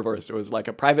might have been reversed. It was like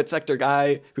a private sector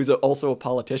guy who's also a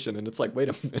politician. And it's like, wait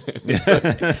a minute.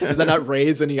 Does that not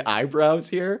raise any eyebrows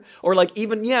here? Or like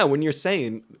even, when you're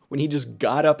saying, when he just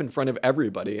got up in front of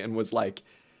everybody and was like,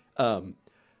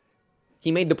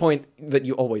 he made the point that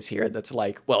you always hear that's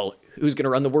like, well, who's going to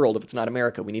run the world if it's not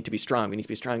America? We need to be strong. We need to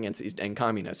be strong against these dang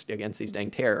communists, against these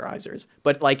dang terrorizers.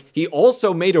 But like, he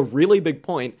also made a really big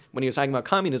point when he was talking about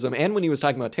communism and when he was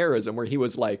talking about terrorism, where he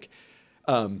was like,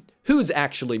 who's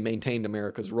actually maintained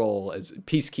America's role as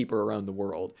peacekeeper around the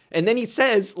world? And then he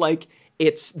says, like,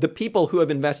 it's the people who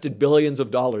have invested billions of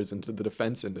dollars into the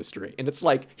defense industry. And it's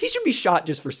like, he should be shot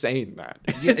just for saying that.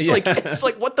 It's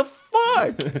like, what the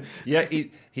fuck? Yeah,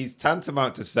 he's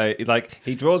tantamount to say, like,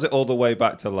 he draws it all the way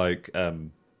back to, like,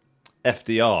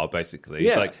 FDR, basically.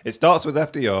 It's like, it starts with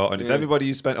FDR, and it's everybody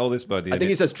who spent all this money. I think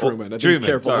he says Truman. Truman.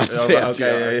 Careful Sorry. not to say FDR.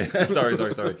 Okay, yeah.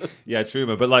 Sorry. Yeah,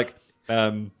 Truman. But, like,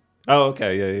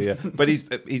 yeah. But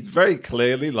he's very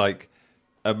clearly, like,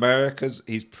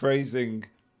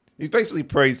 He's basically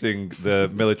praising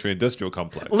the military-industrial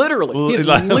complex. Literally. He's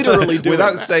literally doing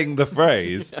without that. saying the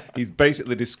phrase, he's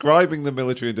basically describing the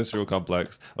military-industrial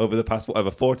complex over the past,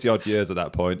 40-odd years at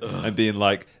that point, and being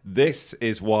like, this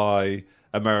is why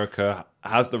America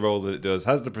has the role that it does,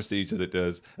 has the prestige that it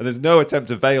does, and there's no attempt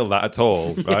to veil that at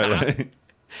all, right? Yeah.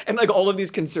 And like all of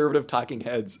these conservative talking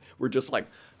heads were just like,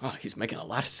 oh, he's making a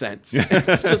lot of sense.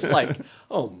 It's just like,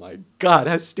 oh my God,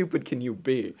 how stupid can you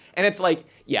be? And it's like,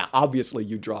 yeah, obviously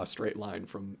you draw a straight line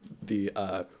from the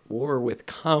war with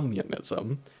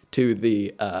communism to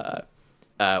the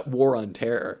war on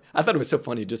terror. I thought it was so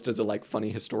funny, just as a like funny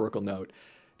historical note,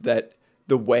 that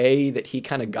the way that he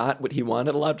kind of got what he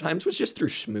wanted a lot of times was just through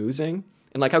schmoozing.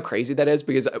 And like how crazy that is,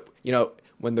 because, you know,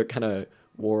 when the kind of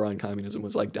war on communism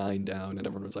was like dying down and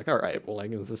everyone was like, all right, well,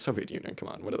 like, it's the Soviet Union, come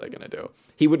on, what are they going to do?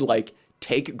 He would like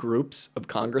take groups of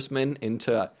congressmen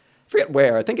into, I forget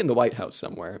where, I think in the White House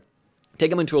somewhere, take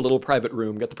them into a little private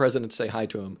room, get the president to say hi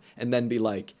to him, and then be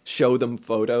like, show them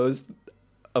photos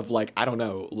of like, I don't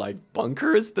know, like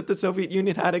bunkers that the Soviet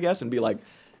Union had, I guess, and be like,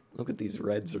 look what these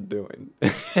Reds are doing.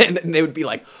 And they would be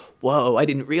like, whoa, I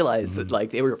didn't realize that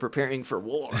like they were preparing for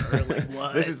war. Like,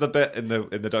 what? This is the bit in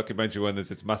the documentary when there's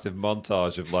this massive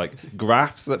montage of like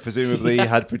graphs that presumably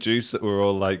had produced that were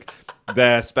all like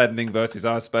their spending versus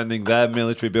our spending, their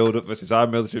military build-up versus our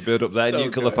military build-up, their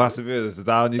nuclear capacity versus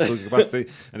our nuclear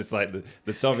capacity. And it's like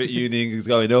the Soviet Union is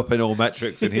going up in all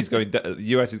metrics and the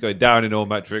US is going down in all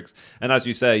metrics. And as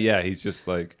you say, yeah, he's just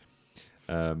like...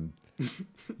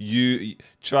 you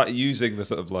try using the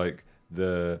sort of like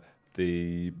the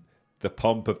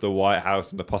pomp of the White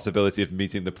House and the possibility of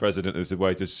meeting the president as a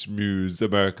way to schmooze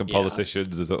American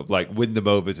politicians and sort of like win them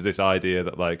over to this idea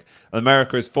that like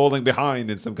America is falling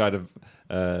behind in some kind of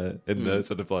the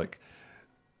sort of like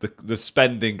the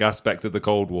spending aspect of the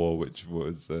Cold War, which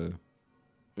was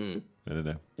I don't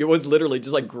know. It was literally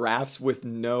just like graphs with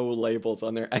no labels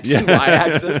on their X and Y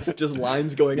axis, just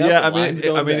lines going up. Yeah, I mean,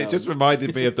 it just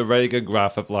reminded me of the Reagan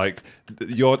graph of like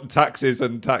your taxes, their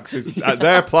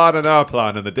plan and our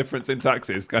plan, and the difference in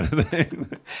taxes, kind of thing.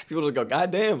 People just go, "God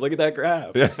damn, look at that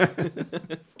graph." Yeah.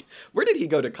 Where did he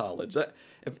go to college? Okay,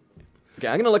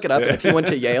 I'm gonna look it up. And if he went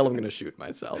to Yale, I'm gonna shoot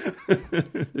myself.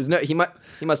 He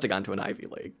must have gone to an Ivy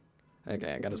League.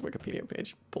 Okay, I got his Wikipedia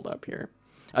page pulled up here.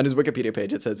 On his Wikipedia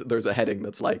page, it says there's a heading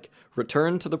that's like,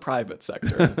 return to the private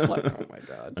sector. And it's like, oh my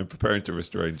God. I'm preparing to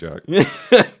restrain Jack.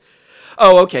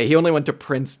 Oh, okay. He only went to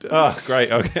Princeton. Oh, great.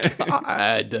 Okay.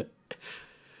 God.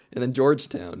 And then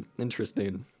Georgetown.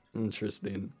 Interesting.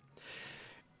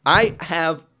 I'm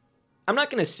not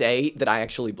going to say that I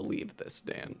actually believe this,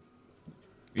 Dan.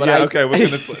 But yeah, okay, we're going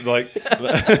to, like...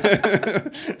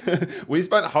 we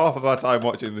spent half of our time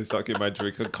watching this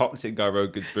documentary concocting our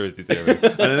own conspiracy theory,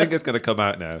 and I think it's going to come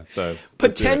out now, so...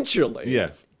 Potentially. Yeah.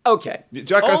 Okay.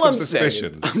 Jack has some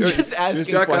suspicions. I'm just asking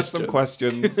Jack questions. has some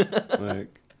questions.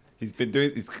 Like, he's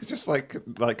just like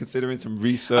considering some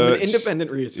research. I'm an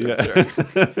independent researcher.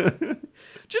 Yeah.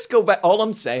 Just go back. All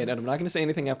I'm saying, and I'm not going to say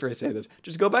anything after I say this,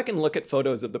 just go back and look at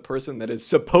photos of the person that is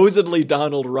supposedly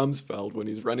Donald Rumsfeld when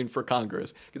he's running for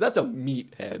Congress. Because that's a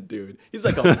meathead, dude. He's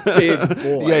like a big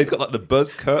boy. Yeah, he's got like the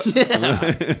buzz cut.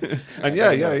 Yeah. And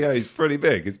yeah, he's pretty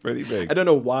big. I don't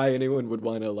know why anyone would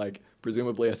want to, like,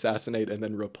 presumably assassinate and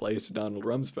then replace Donald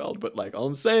Rumsfeld, but, like, all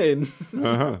I'm saying...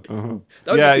 Yeah.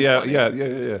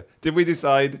 Did we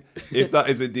decide if that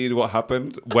is indeed what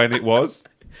happened when it was?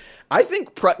 I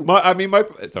think... Sorry,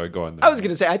 go on. I was going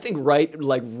to say, I think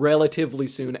relatively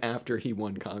soon after he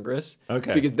won Congress.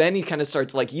 Okay. Because then he kind of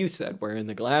starts, like you said, wearing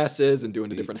the glasses and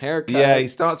doing a different haircut. Yeah, he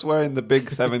starts wearing the big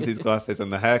 70s glasses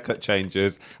and the haircut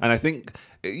changes. And I think,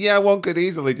 one could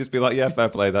easily just be like, yeah, fair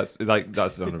play. That's Donald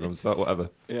Rumsfeld, whatever.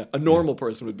 Yeah, a normal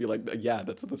person would be like, yeah,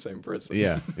 that's the same person.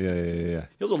 Yeah. He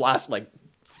also lost, like,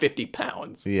 50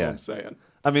 pounds. Yeah. What I'm saying.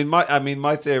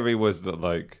 My theory was that,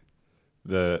 like,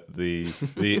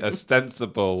 the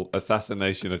ostensible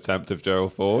assassination attempt of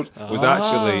Gerald Ford was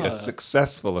actually a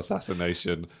successful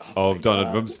assassination of Donald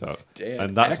Rumsfeld. Damn,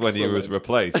 and that's when he was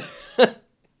replaced.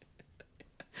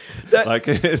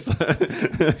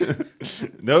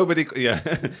 Nobody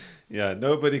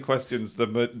questions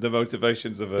the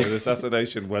motivations of an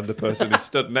assassination when the person is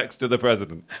stood next to the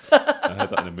president. I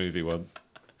heard that in a movie once.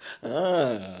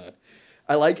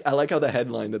 I like how the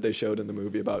headline that they showed in the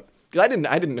movie about, because I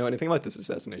didn't know anything about this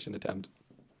assassination attempt.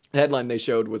 The headline they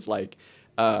showed was like,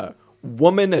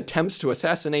 woman attempts to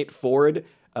assassinate Ford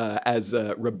as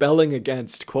rebelling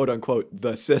against, quote unquote,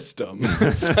 the system.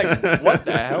 It's like, what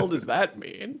the hell does that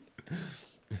mean?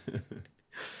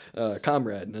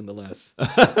 Comrade, nonetheless.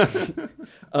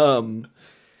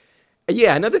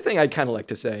 Yeah, another thing I'd kind of like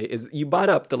to say is you brought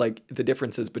up the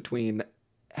differences between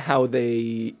how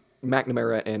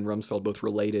McNamara and Rumsfeld both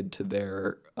related to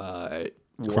their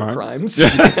war crimes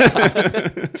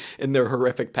in their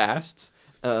horrific pasts.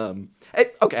 Okay,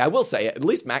 I will say, at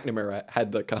least McNamara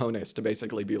had the cojones to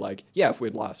basically be like, yeah, if we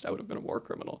had lost, I would have been a war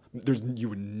criminal. You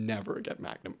would never get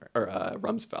McNamara or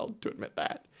Rumsfeld to admit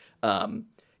that.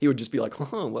 He would just be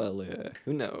like, oh, well,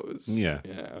 who knows? Yeah.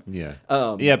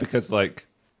 Because like,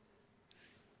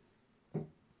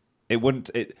 it wouldn't.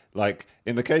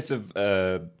 In the case of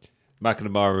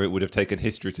McNamara, it would have taken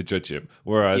history to judge him.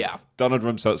 Whereas Donald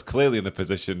Rumsfeld's clearly in the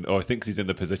position, or thinks he's in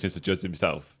the position to judge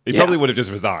himself. He probably would have just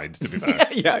resigned, to be fair.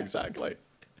 Yeah, exactly.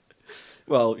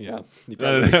 Well, yeah.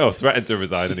 No, threatened to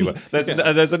resign anyway.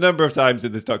 There's a number of times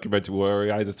in this documentary where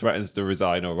he either threatens to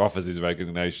resign or offers his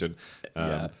resignation,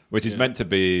 which is meant to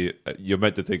be, you're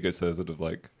meant to think it's a sort of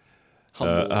like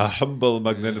a humble,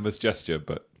 magnanimous gesture,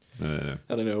 but no.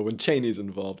 I don't know, when Cheney's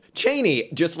involved. Cheney,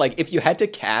 just like, if you had to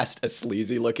cast a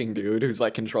sleazy looking dude who's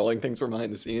like controlling things from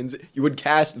behind the scenes, you would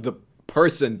cast the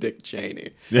person Dick Cheney.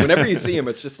 Whenever you see him,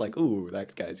 it's just like, ooh,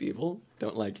 that guy's evil.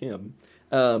 Don't like him.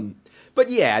 But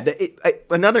yeah,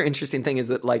 another interesting thing is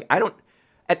that, like, I don't...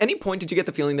 At any point, did you get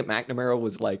the feeling that McNamara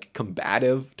was, like,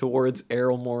 combative towards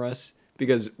Errol Morris?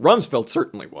 Because Rumsfeld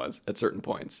certainly was at certain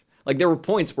points. Like, there were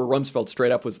points where Rumsfeld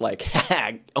straight up was like,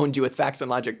 ha, owned you with facts and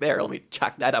logic there. Let me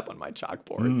chalk that up on my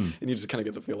chalkboard. And you just kind of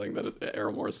get the feeling that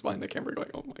Errol Morris is behind the camera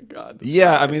going, oh my God.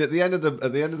 Yeah, I mean, at the end of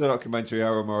the documentary,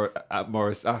 Errol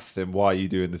Morris asks him, why are you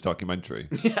doing this documentary?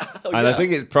 I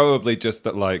think it's probably just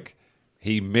that, like,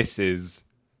 he misses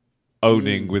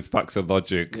owning with facts and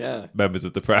logic members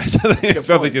of the press. I think it's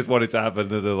probably just wanted to have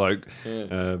another, like,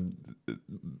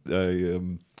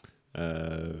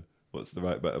 what's the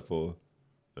right metaphor?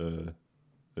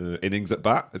 Innings at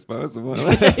bat, I suppose.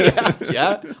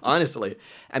 yeah, honestly.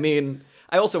 I mean,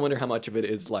 I also wonder how much of it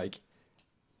is, like,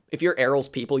 if you're Errol's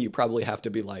people, you probably have to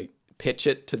be, like, pitch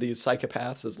it to these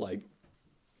psychopaths as, like,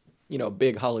 you know, a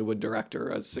big Hollywood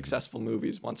director as successful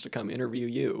movies wants to come interview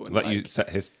you and let like, you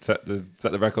set the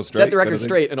record straight. Set the record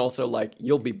straight, and also like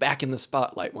you'll be back in the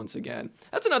spotlight once again.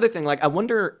 That's another thing. Like, I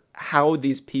wonder how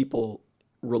these people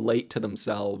relate to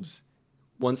themselves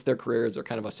once their careers are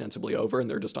kind of ostensibly over and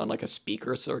they're just on like a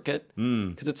speaker circuit.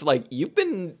 Because it's like you've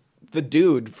been the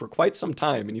dude for quite some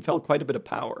time and you've held quite a bit of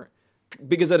power.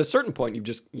 Because at a certain point,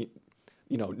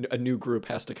 you know, a new group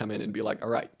has to come in and be like, all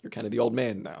right, you're kind of the old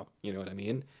man now. You know what I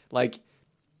mean? Like,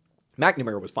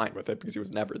 McNamara was fine with it because he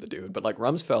was never the dude. But, like,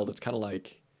 Rumsfeld, it's kind of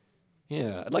like,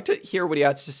 yeah, I'd like to hear what he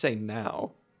has to say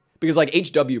now. Because, like,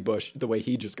 H.W. Bush, the way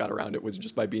he just got around it was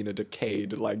just by being a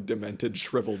decayed, like, demented,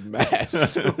 shriveled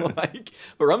mess. But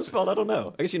Rumsfeld, I don't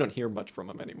know. I guess you don't hear much from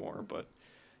him anymore, but,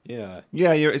 yeah.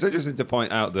 Yeah, it's interesting to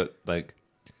point out that, like,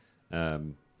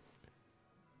 McNamara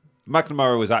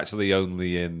was actually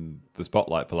only in the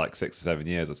spotlight for like 6 or 7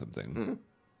 years or something.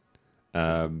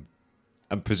 And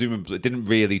presumably didn't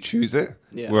really choose it.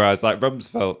 Yeah. Whereas like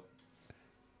Rumsfeld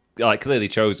like clearly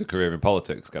chose a career in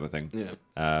politics kind of thing. Yeah.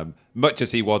 Much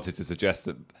as he wanted to suggest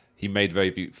that he made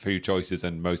very few choices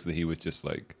and mostly he was just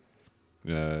like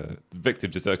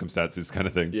victim to circumstances kind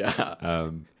of thing. Yeah.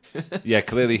 Yeah,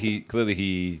 clearly he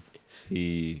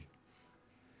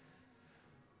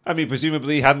I mean,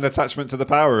 presumably he had an attachment to the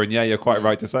power, and yeah, you're quite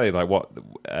right to say, like, what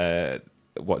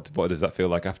does that feel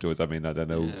like afterwards? I mean, I don't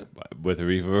know whether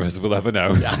either of us will ever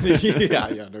know. Yeah,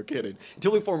 no kidding.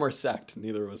 Until we form our sect,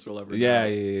 neither of us will ever know. Yeah.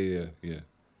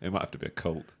 It might have to be a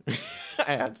cult.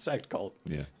 Yeah, sect cult.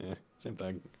 Yeah, same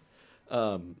thing.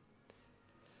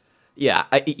 Yeah,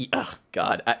 if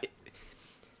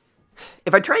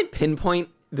I try and pinpoint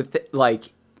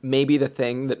maybe the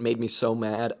thing that made me so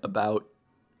mad about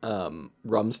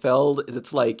Rumsfeld is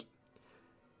it's like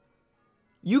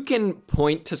you can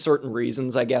point to certain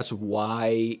reasons, I guess,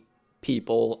 why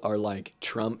people are like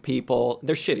Trump people.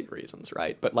 They're shitty reasons,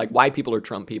 right? But like why people are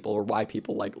Trump people or why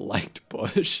people like liked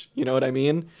Bush, you know what I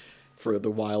mean? For the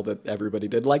while that everybody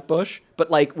did like Bush. But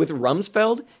like with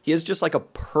Rumsfeld, he is just like a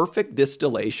perfect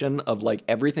distillation of like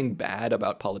everything bad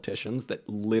about politicians that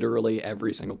literally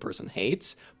every single person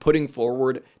hates, putting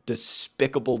forward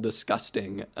despicable,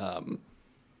 disgusting,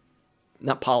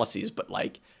 not policies, but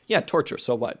like, yeah, torture.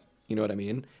 So what? You know what I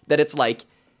mean? That it's like,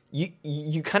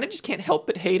 you kind of just can't help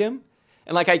but hate him.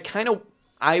 And like,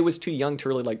 I was too young to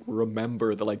really like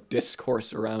remember the like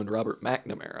discourse around Robert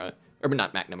McNamara, or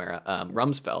not McNamara,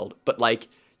 Rumsfeld. But like,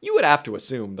 you would have to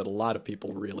assume that a lot of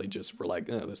people really just were like,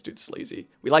 oh, this dude's sleazy.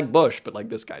 We like Bush, but like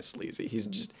this guy's sleazy.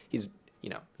 He's you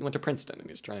know, he went to Princeton and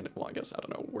he's trying to, well, I guess, I don't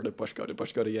know, where did Bush go? Did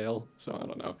Bush go to Yale? So I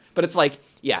don't know. But it's like,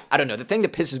 yeah, I don't know. The thing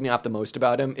that pisses me off the most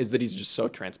about him is that he's just so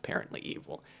transparently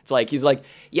evil. It's like, he's like,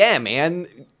 yeah, man,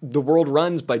 the world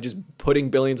runs by just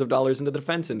putting billions of dollars into the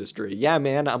defense industry. Yeah,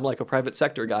 man, I'm like a private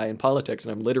sector guy in politics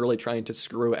and I'm literally trying to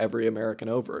screw every American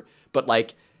over. But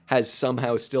like, has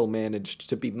somehow still managed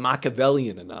to be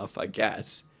Machiavellian enough, I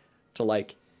guess, to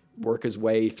like work his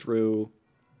way through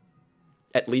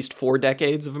at least 4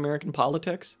 decades of American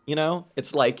politics, you know?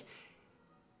 It's like,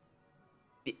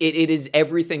 it is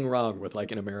everything wrong with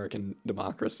like an American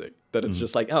democracy. That it's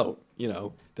just like, oh, you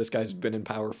know, this guy's been in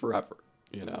power forever,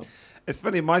 you know? It's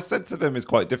funny, my sense of him is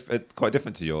quite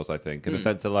different to yours, I think, in the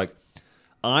sense of like,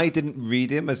 I didn't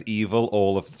read him as evil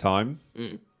all of the time.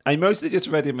 I mostly just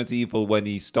read him as evil when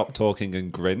he stopped talking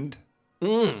and grinned.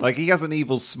 Like, he has an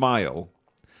evil smile.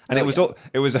 And it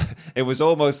was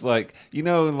almost like, you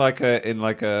know, in like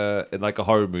a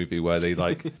horror movie where they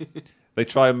like they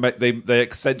try and they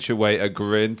accentuate a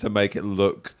grin to make it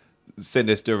look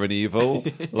sinister and evil.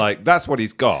 Like that's what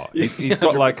he's got. He's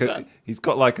got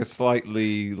like a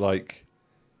slightly like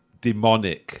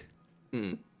demonic.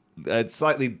 A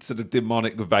slightly sort of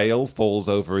demonic veil falls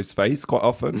over his face quite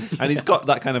often, and he's got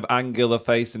that kind of angular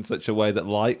face in such a way that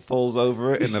light falls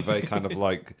over it in a very kind of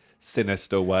like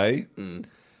sinister way.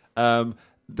 The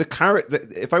character,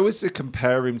 if I was to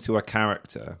compare him to a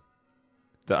character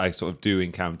that I sort of do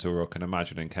encounter or can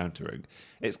imagine encountering,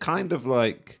 it's kind of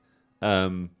like a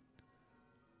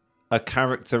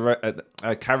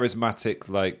charismatic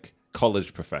like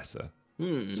college professor.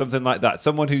 Something like that.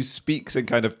 Someone who speaks in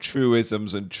kind of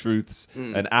truisms and truths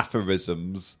and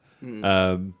aphorisms.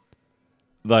 It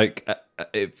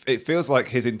feels like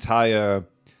his entire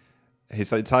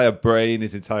brain,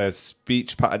 his entire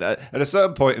speech pattern. At a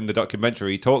certain point in the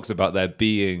documentary, he talks about there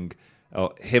being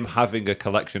him having a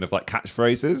collection of like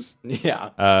catchphrases.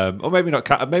 Yeah. Or maybe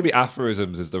not. Maybe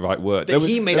aphorisms is the right word. That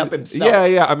he made up himself.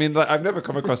 Yeah. I mean, like, I've never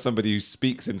come across somebody who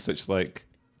speaks in such like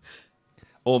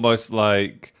almost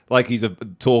like he's a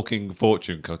talking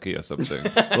fortune cookie or something.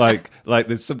 like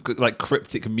there's some like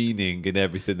cryptic meaning in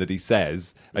everything that he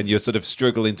says, and you're sort of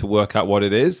struggling to work out what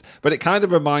it is. But it kind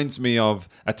of reminds me of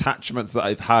attachments that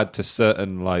I've had to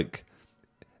certain like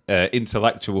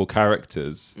intellectual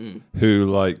characters who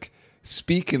like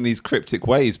speak in these cryptic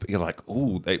ways, but you're like,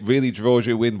 ooh, it really draws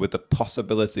you in with the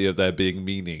possibility of there being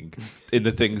meaning in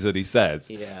the things that he says.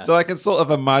 Yeah. So I can sort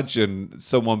of imagine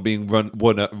someone being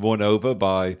run over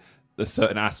by a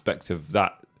certain aspect of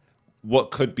that,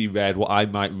 what could be read, what I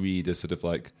might read as sort of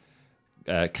like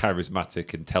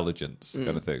charismatic intelligence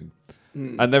kind of thing.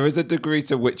 And there is a degree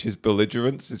to which his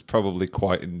belligerence is probably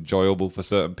quite enjoyable for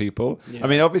certain people. Yeah. I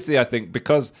mean, obviously, I think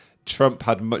because Trump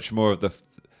had much more of the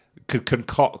could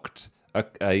concoct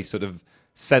a sort of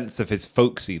sense of his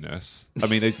folksiness. I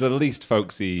mean, he's the least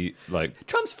folksy, like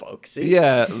Trump's folksy.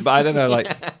 Yeah, but I don't know,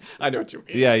 like I know what you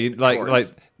mean. Yeah,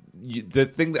 the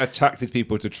thing that attracted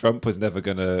people to Trump was never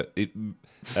gonna.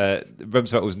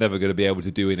 Rumsfeld was never going to be able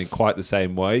to do it in quite the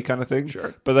same way, kind of thing.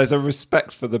 Sure. But there's a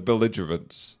respect for the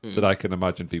belligerence that I can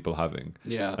imagine people having.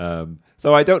 Yeah.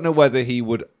 So I don't know whether he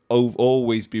would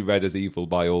always be read as evil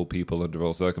by all people under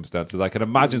all circumstances. I can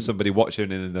imagine somebody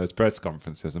watching in those press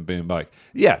conferences and being like,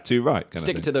 "Yeah, too right."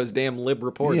 Stick to those damn lib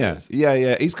reporters.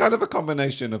 Yeah. He's kind of a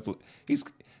combination of.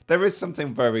 There is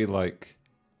something very like.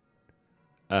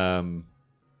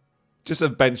 Just a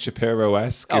Ben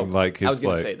Shapiro-esque in like his, I was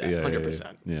going like, to say that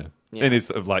 100%. Yeah. And it's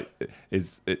sort of like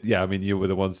I mean, you were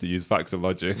the ones to use facts and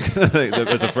logic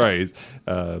as a phrase.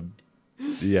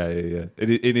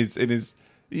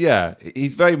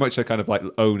 He's very much a kind of like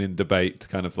owning debate,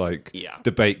 kind of like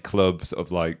debate club, sort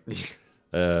of like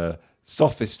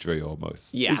sophistry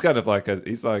almost. Yeah, he's kind of like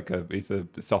he's a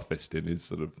sophist in his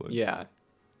sort of like, yeah.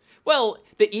 Well,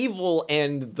 the evil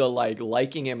and the like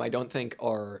liking him, I don't think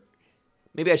are.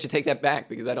 Maybe I should take that back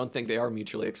because I don't think they are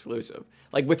mutually exclusive.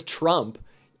 Like with Trump,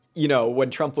 you know, when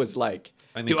Trump was like...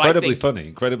 incredibly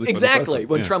funny. Exactly.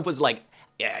 When Trump was like,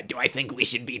 yeah, do I think we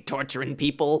should be torturing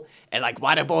people? And like,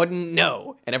 waterboarding?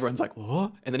 No. And everyone's like,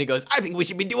 what? And then he goes, I think we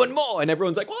should be doing more. And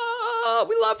everyone's like, whoa,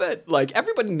 we love it. Like,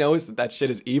 everybody knows that shit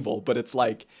is evil, but it's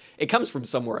like, it comes from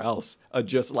somewhere else.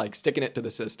 Just like sticking it to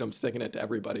the system, sticking it to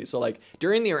everybody. So like,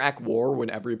 during the Iraq War, when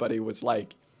everybody was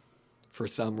like, for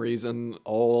some reason,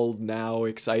 all now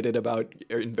excited about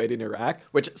invading Iraq.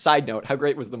 Which, side note, how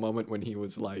great was the moment when he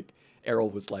was like, Errol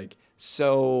was like,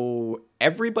 so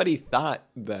everybody thought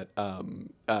that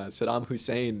Saddam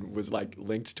Hussein was like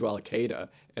linked to Al-Qaeda.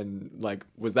 And like,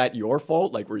 was that your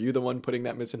fault? Like, were you the one putting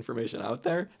that misinformation out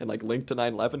there and like linked to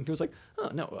 9/11? He was like, oh,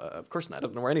 no, of course not. I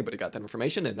don't know where anybody got that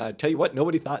information. And I tell you what,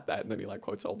 nobody thought that. And then he like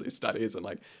quotes all these studies and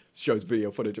like shows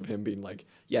video footage of him being like,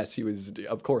 yes, he was,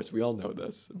 of course, we all know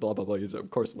this, blah, blah, blah. He's of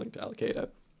course linked to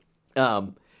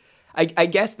Al-Qaeda. I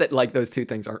guess that like those two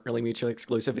things aren't really mutually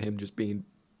exclusive, him just being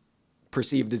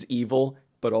perceived as evil,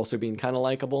 but also being kind of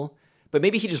likable. But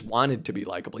maybe he just wanted to be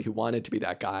likable. He wanted to be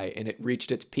that guy. And it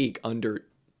reached its peak under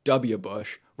W.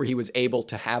 Bush, where he was able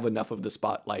to have enough of the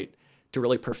spotlight to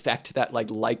really perfect that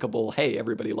like likable, hey,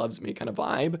 everybody loves me kind of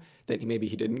vibe that maybe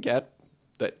he didn't get,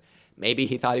 that maybe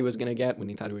he thought he was going to get when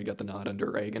he thought he would get the nod under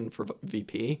Reagan for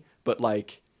VP. But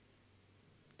like,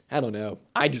 I don't know.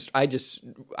 I just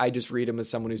read him as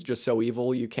someone who's just so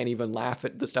evil you can't even laugh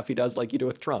at the stuff he does like you do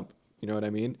with Trump. You know what I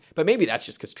mean? But maybe that's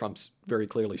just because Trump's very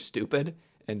clearly stupid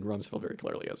and Rumsfeld very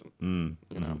clearly isn't. You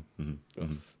know,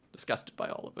 disgusted by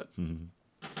all of it.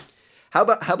 How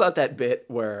about that bit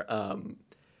where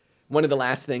one of the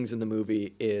last things in the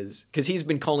movie is, because he's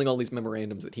been calling all these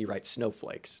memorandums that he writes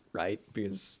snowflakes, right?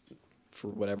 Because for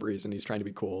whatever reason, he's trying to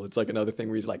be cool. It's like another thing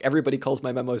where he's like, everybody calls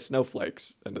my memos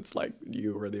snowflakes. And it's like,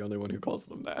 you are the only one who calls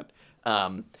them that.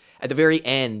 At the very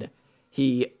end,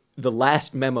 the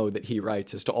last memo that he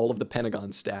writes is to all of the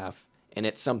Pentagon staff. And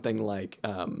it's something like,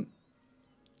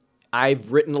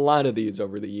 I've written a lot of these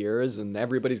over the years and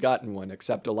everybody's gotten one,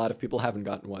 except a lot of people haven't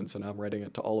gotten one. So now I'm writing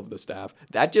it to all of the staff.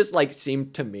 That just like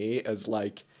seemed to me as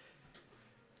like,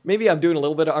 maybe I'm doing a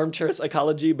little bit of armchair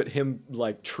psychology, but him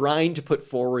like trying to put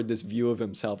forward this view of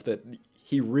himself that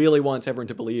he really wants everyone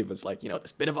to believe is like, you know,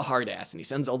 this bit of a hard ass, and he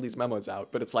sends all these memos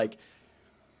out. But it's like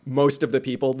most of the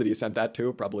people that he sent that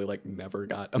to probably like never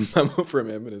got a memo from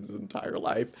him in his entire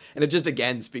life. And it just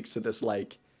again speaks to this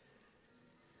like,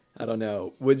 I don't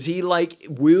know, was he like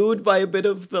wooed by a bit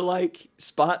of the like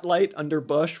spotlight under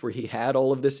Bush where he had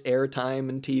all of this airtime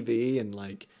and TV, and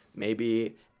like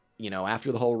maybe, you know,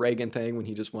 after the whole Reagan thing, when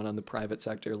he just went on the private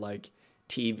sector, like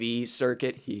TV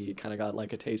circuit, he kind of got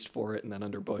like a taste for it. And then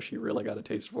under Bush, he really got a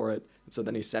taste for it. And so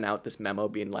then he sent out this memo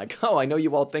being like, oh, I know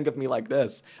you all think of me like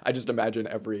this. I just imagine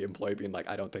every employee being like,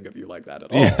 I don't think of you like that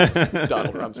at all. Yeah.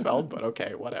 Donald Rumsfeld, but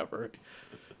okay, whatever.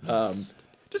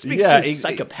 Just speaks to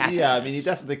psychopathic. Yeah, I mean, he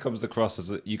definitely comes across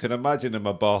as you can imagine him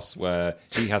a boss where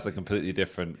he has a completely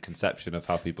different conception of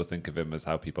how people think of him as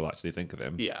how people actually think of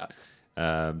him. Yeah.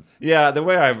 The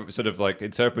way I sort of like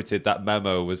interpreted that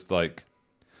memo was like,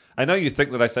 I know you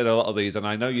think that I said a lot of these, and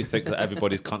I know you think that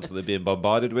everybody's constantly being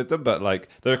bombarded with them, but like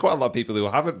there are quite a lot of people who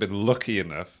haven't been lucky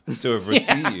enough to have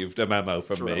received a memo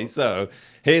from me. So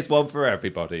here's one for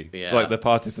everybody. Yeah. It's like the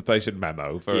participation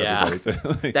memo for everybody.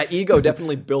 To, like... That ego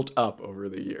definitely built up over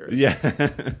the years. Yeah.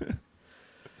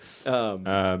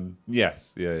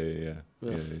 Yes. Yeah.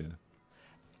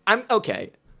 I'm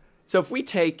okay. So if we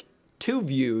take two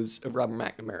views of Robert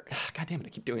McNamara, God damn it, I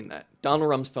keep doing that.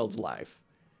 Donald Rumsfeld's life.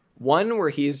 One where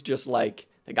he's just like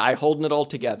the guy holding it all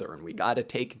together, and we got to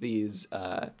take these,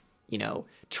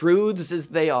 truths as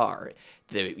they are.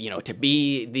 To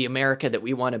be the America that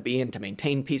we want to be and to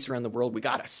maintain peace around the world, we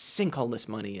got to sink all this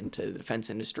money into the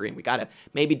defense industry, and we got to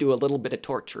maybe do a little bit of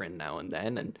torturing now and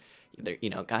then. And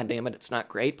God damn it, it's not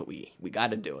great, but we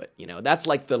got to do it. That's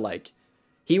like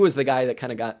he was the guy that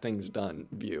kind of got things done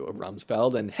view of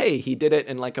Rumsfeld. And hey, he did it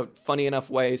in like a funny enough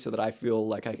way so that I feel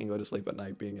like I can go to sleep at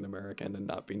night being an American and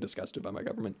not being disgusted by my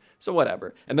government. So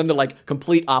whatever. And then the like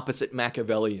complete opposite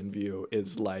Machiavellian view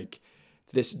is like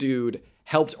this dude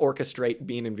helped orchestrate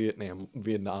being in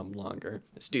Vietnam longer.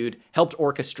 This dude helped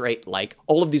orchestrate like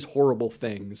all of these horrible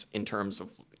things in terms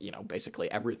of,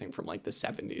 basically everything from like the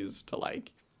 70s to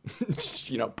like,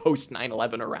 post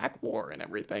 9/11 Iraq war and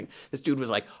everything. This dude was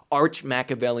like arch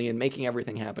Machiavellian, making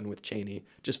everything happen with Cheney,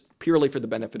 just purely for the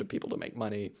benefit of people to make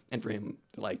money and for him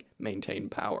to like maintain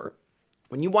power.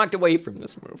 When you walked away from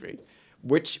this movie,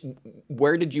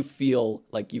 where did you feel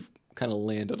like you've kind of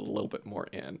landed a little bit more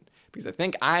in? Because I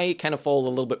think I kind of fall a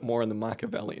little bit more on the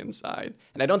Machiavellian side,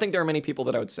 and I don't think there are many people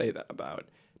that I would say that about.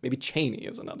 Maybe Cheney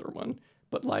is another one,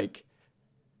 but like,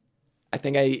 I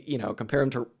think compare him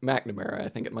to McNamara, I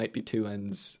think it might be two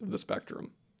ends of the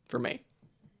spectrum for me.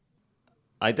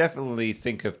 I definitely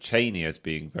think of Cheney as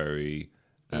being very,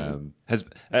 at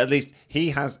least he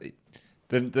has,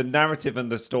 the narrative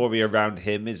and the story around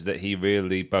him is that he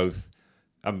really both,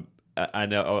 I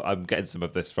know I'm getting some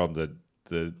of this from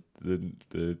the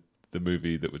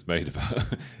movie that was made about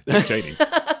Dick Cheney.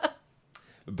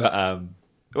 But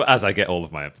as I get all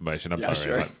of my information, I'm sorry.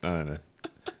 Sure. I don't know.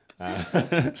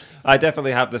 I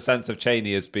definitely have the sense of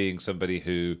Cheney as being somebody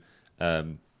who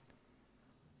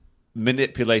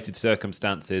manipulated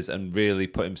circumstances and really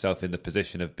put himself in the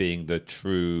position of being the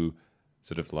true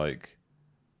sort of like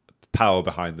power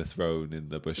behind the throne in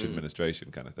the Bush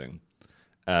administration kind of thing.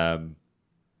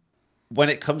 When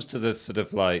it comes to the sort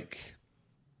of like,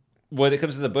 when it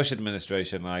comes to the Bush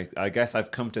administration, I guess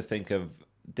I've come to think of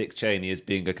Dick Cheney as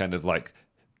being a kind of like,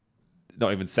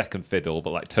 not even second fiddle, but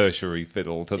like tertiary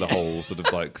fiddle to the whole sort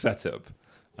of like setup.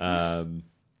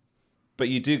 But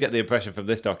you do get the impression from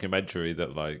this documentary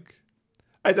that like,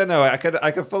 I don't know, I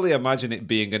could fully imagine it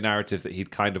being a narrative that he'd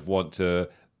kind of want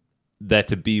there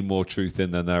to be more truth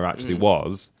in than there actually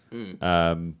was. But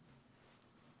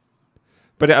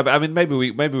I mean, maybe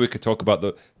we could talk about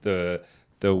the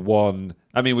one.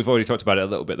 I mean, we've already talked about it a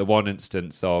little bit. The one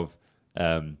instance of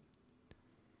him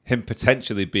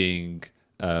potentially being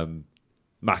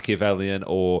Machiavellian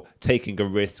or taking a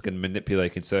risk and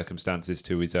manipulating circumstances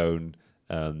to his own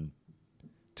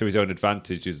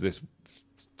advantage is this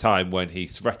time when he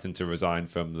threatened to resign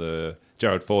from the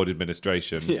Gerald Ford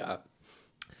administration. Yeah.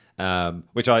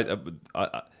 Which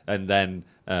and then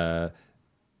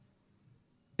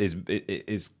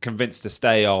is convinced to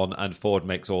stay on, and Ford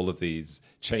makes all of these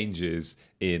changes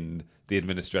in the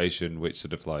administration, which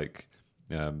sort of like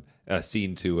are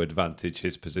seen to advantage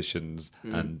his positions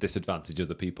and disadvantage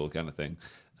other people, kind of thing.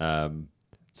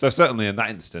 So certainly in that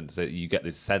instance, you get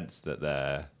this sense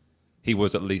that he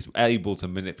was at least able to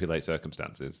manipulate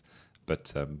circumstances,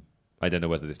 but I don't know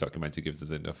whether this documentary gives us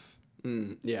enough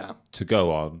to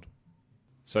go on.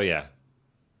 So yeah,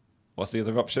 what's the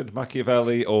other option?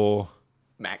 Machiavelli or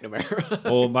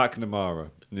McNamara? Or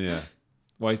McNamara? Yeah.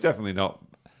 Well, he's definitely not.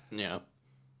 Yeah.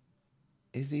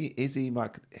 Is he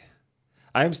Mac?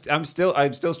 I'm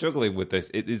still struggling with this.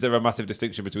 Is there a massive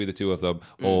distinction between the two of them,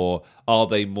 or are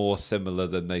they more similar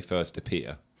than they first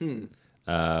appear?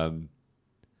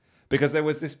 Because there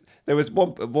was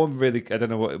one really, I don't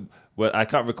know what I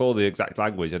can't recall the exact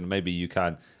language, and maybe you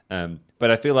can.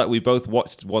 But I feel like we both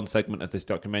watched one segment of this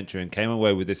documentary and came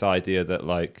away with this idea that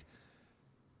like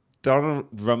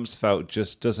Donald Rumsfeld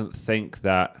just doesn't think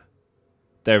that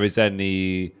there is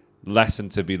any lesson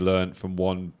to be learned from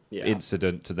one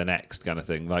incident to the next, kind of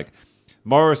thing. Like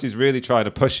Morris is really trying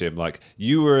to push him, like,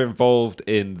 you were involved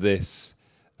in this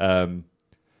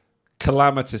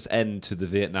calamitous end to the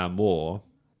Vietnam War,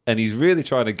 and he's really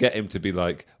trying to get him to be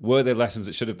like, were there lessons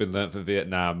that should have been learned for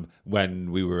Vietnam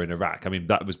when we were in Iraq? I mean,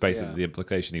 that was basically the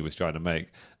implication he was trying to make.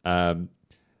 And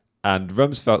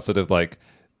Rumsfeld sort of like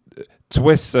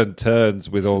twists and turns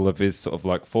with all of his sort of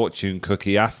like fortune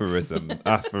cookie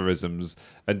aphorisms,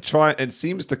 and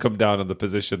seems to come down on the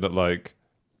position that like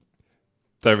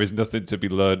there is nothing to be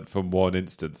learned from one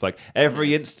instance. Like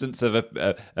every instance of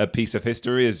a piece of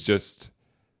history is just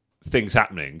things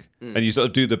happening, and you sort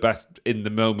of do the best in the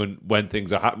moment when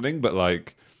things are happening, but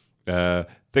like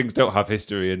things don't have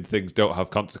history and things don't have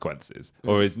consequences,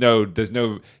 or there's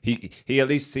no he at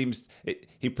least seems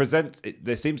he presents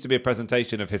there seems to be a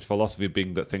presentation of his philosophy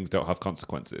being that things don't have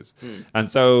consequences. And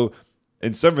so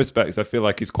in some respects I feel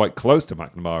like he's quite close to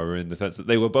McNamara in the sense that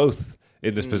they were both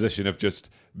in this position of just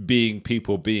being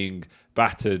people being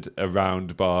battered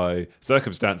around by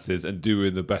circumstances and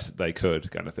doing the best that they could,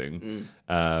 kind of thing.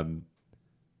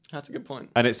 That's a good point.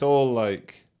 And it's all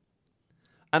like,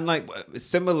 and like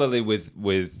similarly with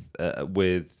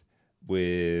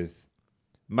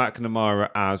McNamara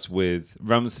as with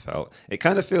Rumsfeld, it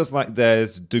kind of feels like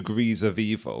there's degrees of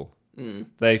evil.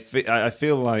 I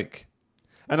feel like,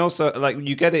 and also like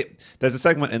you get it. There's a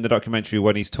segment in the documentary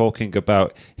when he's talking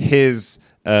about his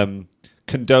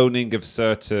condoning of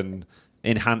certain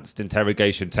enhanced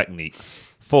interrogation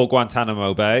techniques for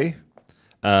Guantanamo Bay,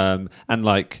 and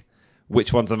like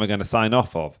which ones am I going to sign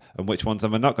off of and which ones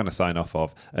am I not going to sign off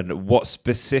of, and what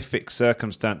specific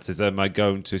circumstances am I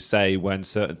going to say when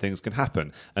certain things can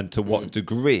happen and to what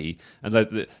degree. And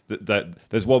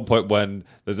there's one point when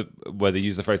where they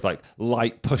use the phrase like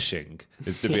light pushing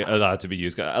is to be allowed to be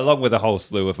used, along with a whole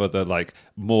slew of other like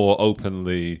more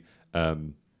openly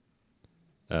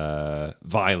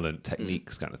violent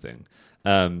techniques, kind of thing.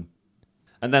 And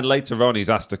then later on, he's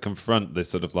asked to confront this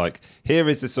sort of like, here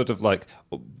is this sort of like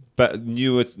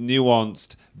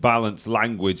nuanced, balanced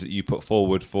language that you put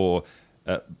forward for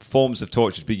forms of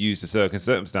torture to be used in certain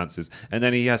circumstances. And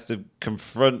then he has to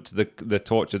confront the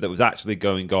torture that was actually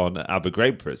going on at Abu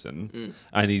Ghraib prison.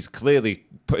 And he's clearly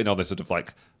putting on this sort of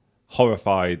like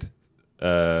horrified,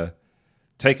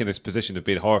 taking this position of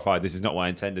being horrified. This is not what I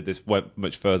intended. This went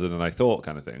much further than I thought,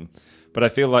 kind of thing. But I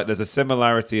feel like there's a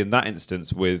similarity in that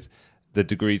instance with the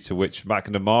degree to which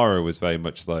McNamara was very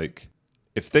much like,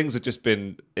 if things had just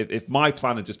been, if my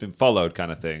plan had just been followed,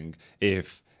 kind of thing,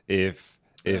 if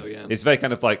it's very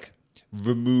kind of like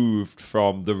removed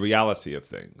from the reality of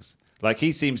things. Like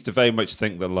he seems to very much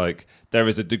think that like there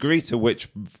is a degree to which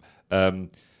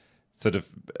sort of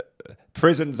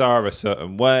prisons are a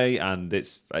certain way and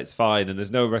it's fine, and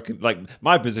there's no like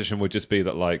my position would just be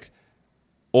that like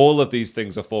all of these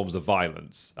things are forms of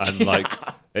violence, and like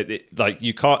like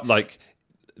you can't like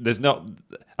there's not.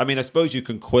 I mean, I suppose you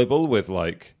can quibble with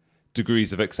like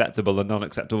degrees of acceptable and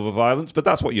non-acceptable violence, but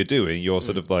that's what you're doing. You're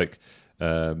sort of like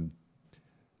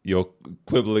you're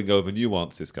quibbling over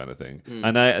nuances, kind of thing.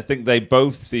 And I think they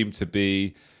both seem to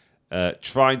be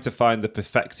trying to find the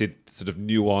perfected sort of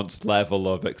nuanced level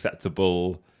of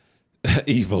acceptable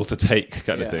evil to take,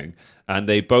 kind of thing. And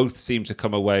they both seem to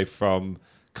come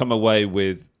away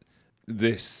with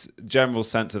this general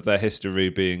sense of their history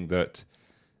being that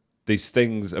these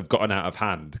things have gotten out of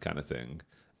hand, kind of thing.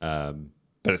 But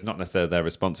it's not necessarily their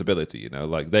responsibility, you know,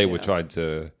 like they were trying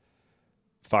to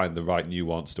find the right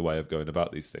nuanced way of going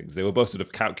about these things. They were both sort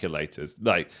of calculators.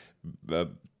 Like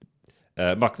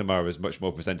McNamara is much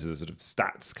more presented as a sort of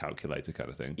stats calculator, kind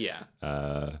of thing.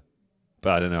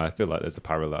 But I don't know. I feel like there's a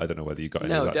parallel. I don't know whether you got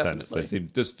any No, of that definitely.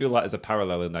 sense. Does feel like there's a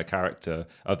parallel in their character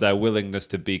of their willingness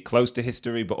to be close to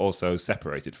history, but also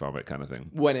separated from it, kind of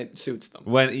thing. When it suits them.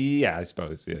 Yeah, I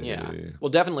suppose. Yeah. Yeah. Well,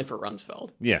 definitely for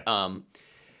Rumsfeld. Yeah.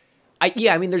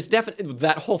 I mean, there's definitely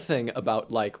that whole thing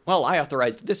about like, well, I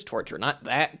authorized this torture, not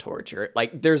that torture.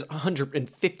 Like, there's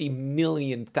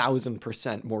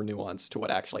 150,000,000% more nuance to what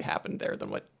actually happened there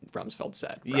than what Rumsfeld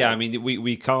said. Right? Yeah, I mean,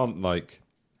 we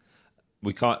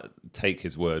can't take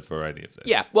his word for any of this.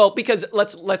 Yeah, well, because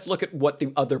let's look at what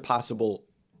the other possible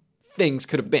things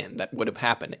could have been that would have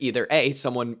happened. Either A,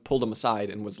 someone pulled him aside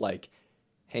and was like,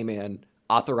 hey, man,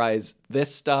 authorize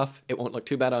this stuff. It won't look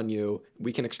too bad on you.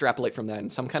 We can extrapolate from that in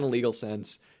some kind of legal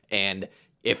sense. And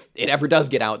if it ever does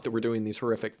get out that we're doing these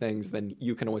horrific things, then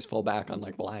you can always fall back on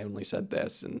like, well, I only said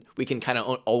this. And we can kind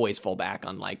of always fall back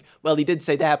on like, well, he did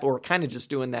say that, but we're kind of just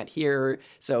doing that here.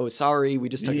 So sorry, we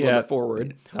just took a little bit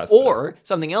forward. Or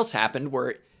something else happened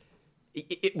where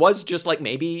it was just like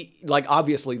maybe like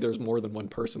obviously there's more than one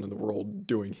person in the world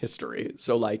doing history.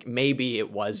 So like maybe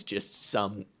it was just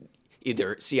some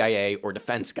either CIA or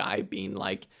defense guy being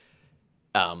like,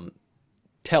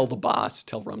 tell the boss,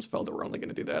 tell Rumsfeld that we're only going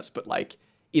to do this. But like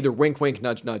either wink, wink,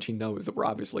 nudge, nudge, he knows that we're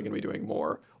obviously going to be doing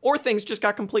more. Or things just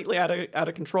got completely out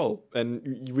of control.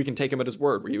 And we can take him at his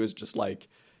word where he was just like,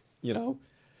 you know,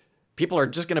 people are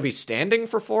just going to be standing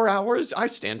for 4 hours? I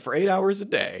stand for 8 hours a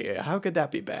day. How could that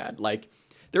be bad? Like,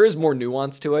 there is more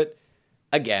nuance to it.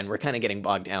 Again, we're kind of getting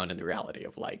bogged down in the reality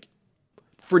of, like,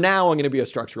 for now, I'm going to be a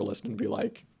structuralist and be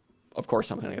like, of course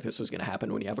something like this was going to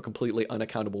happen when you have a completely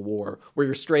unaccountable war where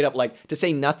you're straight up, like, to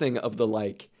say nothing of the,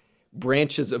 like,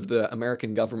 branches of the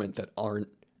American government that aren't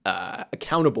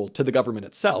accountable to the government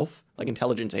itself, like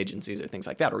intelligence agencies or things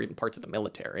like that, or even parts of the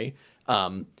military,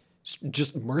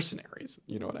 just mercenaries,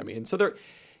 you know what I mean? So they're,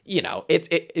 you know,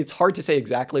 it's hard to say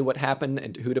exactly what happened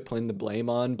and who to pin the blame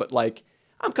on, but like,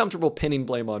 I'm comfortable pinning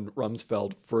blame on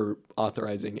Rumsfeld for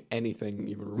authorizing anything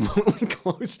even remotely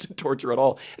close to torture at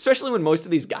all, especially when most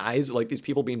of these guys, like these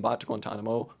people being brought to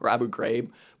Guantanamo or Abu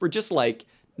Ghraib, were just like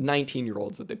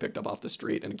 19-year-olds that they picked up off the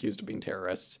street and accused of being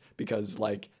terrorists because,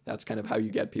 like, that's kind of how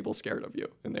you get people scared of you.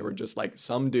 And they were just like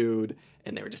some dude,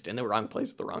 and they were just in the wrong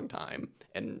place at the wrong time.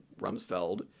 And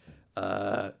Rumsfeld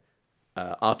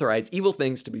authorized evil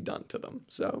things to be done to them.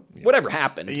 So whatever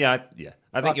happened. Yeah.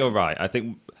 I think you're right. I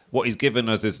think what he's given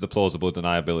us is the plausible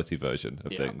deniability version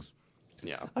of things.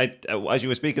 Yeah. As you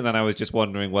were speaking then, I was just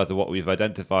wondering whether what we've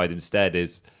identified instead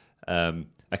is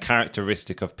a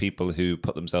characteristic of people who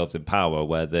put themselves in power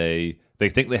where they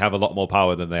think they have a lot more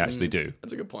power than they actually do.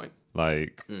 That's a good point.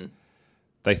 Like,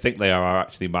 they think they are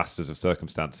actually masters of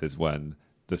circumstances when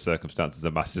the circumstances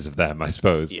are masters of them, I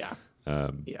suppose. Yeah.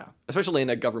 Especially in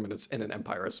a government, in an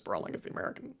empire as sprawling as the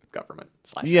American government.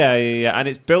 Yeah. And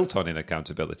it's built on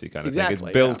inaccountability kind of thing. It's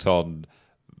built on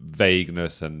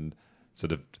vagueness and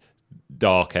sort of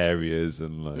dark areas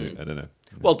and like, I don't know.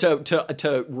 Well,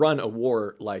 to run a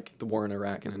war like the war in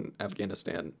Iraq and in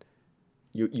Afghanistan,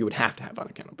 you would have to have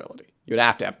unaccountability. You would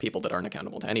have to have people that aren't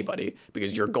accountable to anybody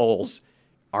because your goals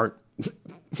aren't,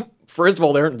 first of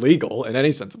all, they aren't legal in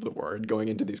any sense of the word. Going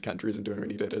into these countries and doing what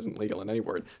you did isn't legal in any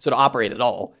word. So to operate at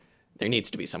all, there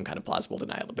needs to be some kind of plausible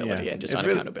deniability and just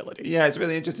unaccountability. It's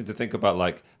really interesting to think about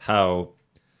like how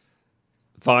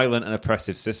violent and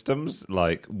oppressive systems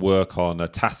like work on a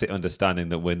tacit understanding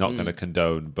that we're not going to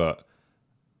condone, but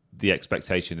the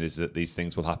expectation is that these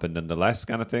things will happen nonetheless,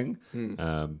 kind of thing.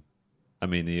 I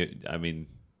mean,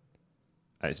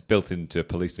 it's built into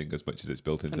policing as much as it's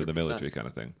built into 100%. The military, kind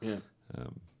of thing. Yeah. I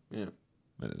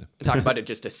don't know. Talk about it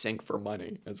just to sink for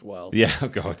money as well. Yeah. Oh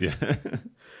God. Yeah.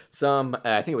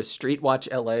 I think it was Street Watch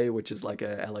LA, which is like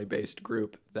a LA-based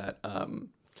group that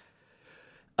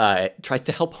tries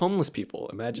to help homeless people.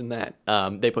 Imagine that.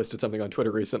 They posted something on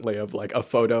Twitter recently of like a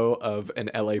photo of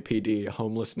an LAPD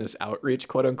homelessness outreach,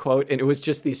 quote unquote. And it was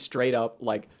just these straight up,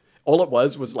 like, all it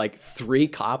was like 3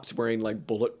 cops wearing like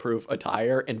bulletproof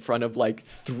attire in front of like,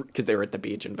 because they were at the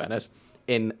beach in Venice,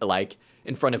 in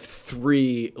front of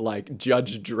 3 like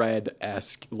Judge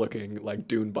Dredd-esque looking like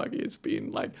dune buggies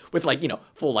being like, with like, you know,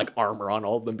 full like armor on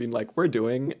all of them being like, we're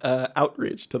doing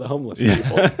outreach to the homeless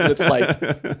people. And it's like,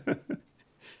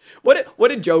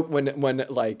 What a joke when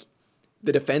like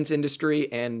the defense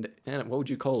industry and what would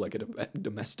you call like a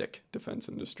domestic defense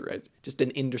industry, just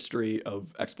an industry of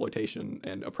exploitation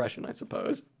and oppression, I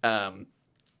suppose,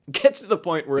 gets to the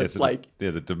point where it's like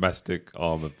the domestic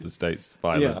arm of the state's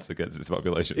violence against its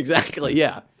population. Exactly,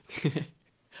 yeah.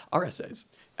 RSAs.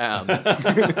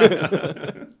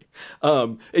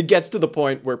 It gets to the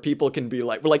point where people can be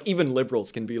like, even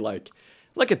liberals can be like,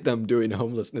 look at them doing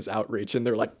homelessness outreach, and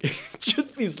they're like,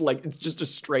 just these like, it's just a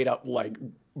straight up like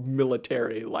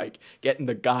military, like getting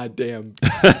the goddamn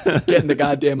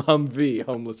Humvee,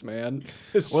 homeless man.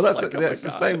 It's Well, that's, like, that's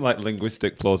the same like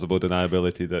linguistic plausible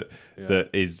deniability that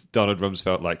is Donald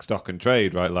Rumsfeld like stock and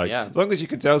trade, right? Like as long as you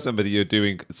can tell somebody you're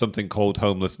doing something called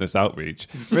homelessness outreach,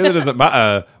 it really doesn't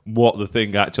matter what the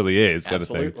thing actually is, kind of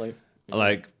thing.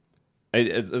 Like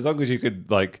as long as you could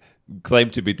like claim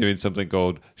to be doing something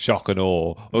called shock and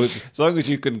awe, or as long as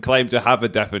you can claim to have a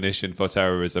definition for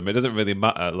terrorism, it doesn't really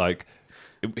matter. Like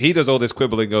he does all this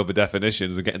quibbling over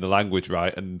definitions and getting the language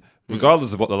right, and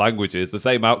regardless of what the language is, the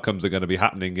same outcomes are going to be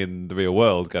happening in the real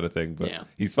world, kind of thing. But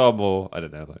he's far more, I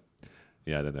don't know. Like,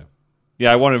 I don't know.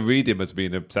 Yeah, I want to read him as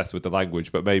being obsessed with the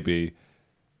language, but maybe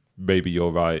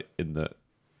you're right in that.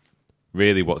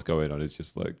 Really, what's going on is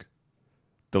just like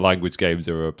the language games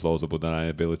are a plausible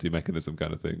deniability mechanism,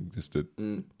 kind of thing, just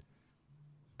to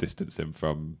distance him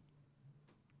from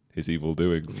his evil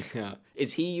doings. Yeah.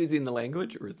 Is he using the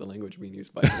language, or is the language being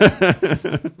used by him?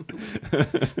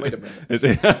 Wait a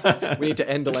minute. We need to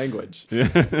end the language. Yeah.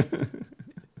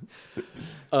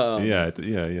 Yeah.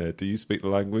 Do you speak the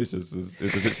language? Does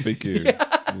it speak you?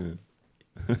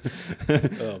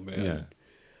 Oh, man.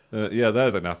 Yeah.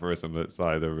 There's an aphorism that's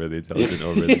either really intelligent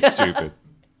or really stupid.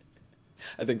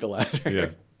 I think the latter. Yeah.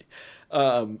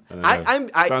 I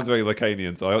sounds very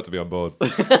Lacanian, so I ought to be on board.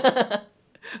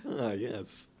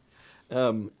 Yes.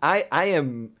 I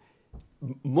am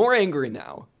more angry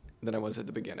now than I was at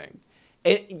the beginning.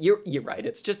 You're right.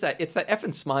 It's just that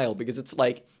effing smile, because it's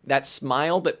like that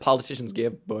smile that politicians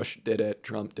give. Bush did it.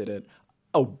 Trump did it.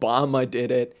 Obama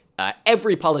did it.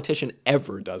 Every politician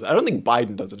ever does it. I don't think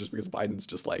Biden does it just because Biden's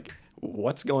just like,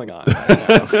 what's going on right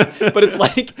now? But it's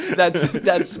like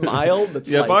that smile. That's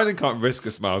Biden can't risk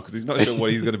a smile because he's not sure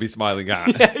what he's going to be smiling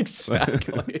at. Yeah,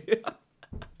 exactly.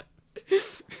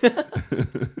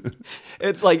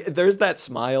 It's like there's that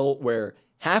smile where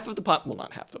half of the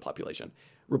not half the population,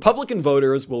 Republican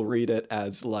voters will read it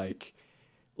as like,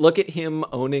 look at him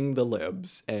owning the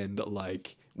libs, and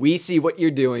like, we see what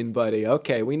you're doing, buddy.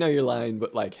 Okay, we know you're lying,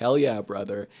 but like, hell yeah,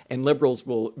 brother. And liberals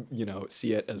will,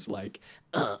 see it as like,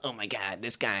 oh my God,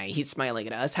 this guy, he's smiling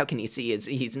at us. How can he see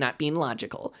he's not being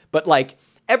logical? But like,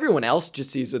 everyone else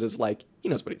just sees it as like, he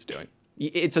knows what he's doing.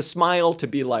 It's a smile to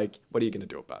be like, what are you going to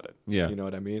do about it? Yeah. You know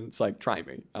what I mean? It's like, try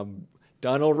me. I'm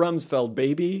Donald Rumsfeld,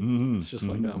 baby. Mm-hmm. It's just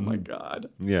like, oh my God.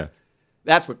 Yeah.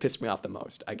 That's what pissed me off the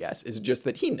most, I guess, is just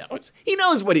that he knows. He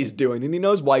knows what he's doing, and he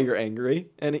knows why you're angry,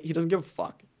 and he doesn't give a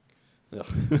fuck.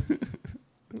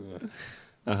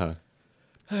 I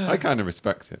kind of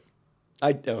respect it.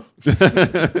 I don't.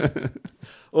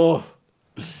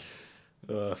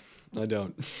 I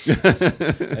don't.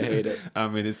 I hate it. I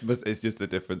mean, it's just a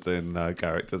difference in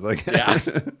characters, I guess.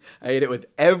 Yeah. I hate it with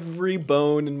every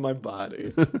bone in my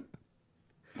body.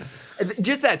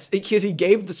 Just that, because he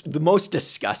gave the most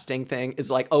disgusting thing is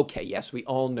like, okay, yes, we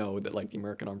all know that like the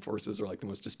American Armed Forces are like the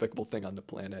most despicable thing on the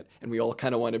planet, and we all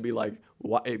kind of want to be like,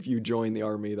 if you join the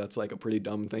army, that's like a pretty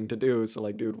dumb thing to do. So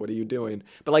like, dude, what are you doing?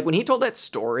 But like when he told that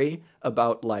story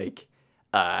about like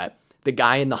the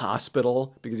guy in the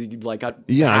hospital because he like got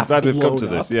I'm glad we've come to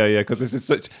up. this. Yeah, because this is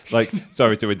such like,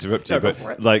 sorry to interrupt you,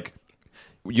 but like,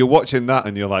 you're watching that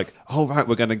and you're like, oh right,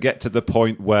 we're going to get to the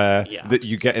point where that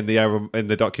you get in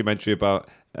the documentary about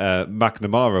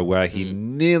McNamara, where he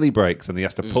nearly breaks and he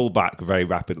has to pull back very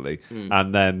rapidly,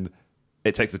 and then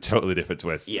it takes a totally different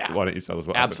twist. Yeah. Why don't you tell us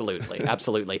what happened?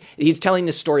 Absolutely. He's telling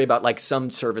this story about like some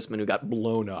serviceman who got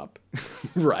blown up,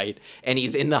 right? And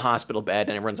he's in the hospital bed,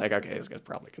 and everyone's like, okay, this guy's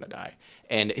probably going to die.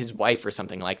 And his wife or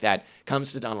something like that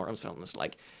comes to Donald Rumsfeld and is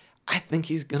like, I think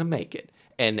he's going to make it.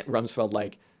 And Rumsfeld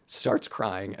like starts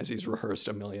crying, as he's rehearsed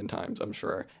a million times, I'm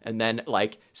sure. And then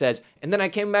like says, and then I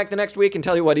came back the next week and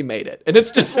tell you what, he made it. And it's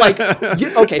just like,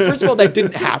 okay, first of all, that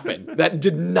didn't happen. That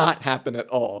did not happen at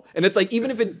all. And it's like,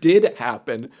 even if it did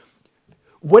happen,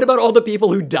 what about all the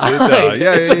people who died?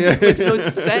 This makes no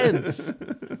sense.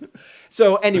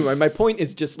 So anyway, my point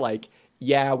is just like,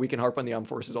 yeah, we can harp on the armed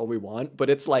forces all we want, but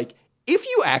it's like, if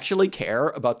you actually care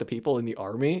about the people in the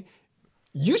army,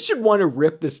 you should want to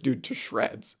rip this dude to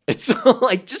shreds. It's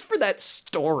like, just for that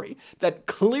story, that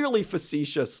clearly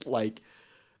facetious, like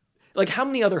how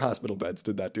many other hospital beds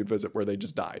did that dude visit where they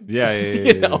just died? Yeah.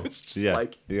 It's just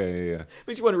like,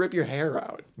 makes you want to rip your hair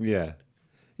out. Yeah.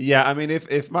 I mean,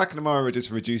 if McNamara just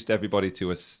reduced everybody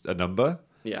to a number,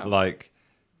 like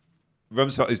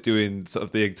Rumsfeld is doing sort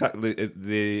of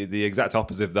the exact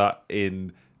opposite of that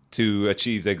to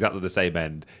achieve exactly the same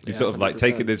end. He's sort of like 100%.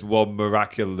 Taking this one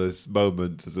miraculous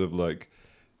moment to sort of like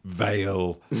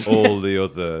veil all the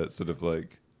other sort of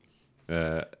like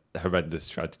horrendous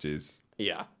tragedies.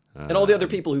 Yeah. And all the other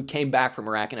people who came back from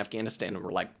Iraq and Afghanistan and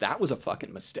were like, that was a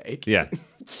fucking mistake. Yeah.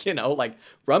 Like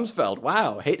Rumsfeld,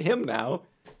 wow, hate him now.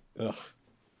 Ugh.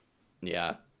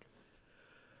 Yeah.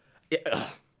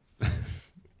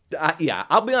 Yeah,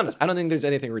 I'll be honest. I don't think there's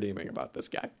anything redeeming about this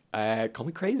guy. Call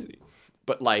me crazy.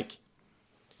 But, like,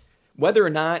 whether or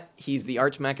not he's the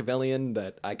arch Machiavellian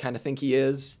that I kind of think he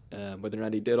is, whether or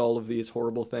not he did all of these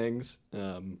horrible things,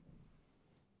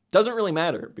 doesn't really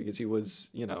matter because he was,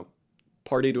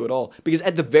 party to it all. Because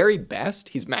at the very best,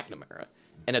 he's McNamara.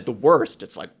 And at the worst,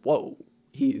 it's like, whoa,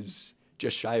 he's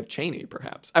just shy of Cheney,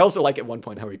 perhaps. I also like at one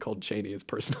point how he called Cheney his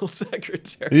personal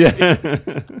secretary. Yeah.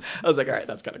 I was like, all right,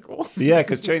 that's kind of cool. Yeah,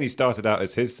 because Cheney started out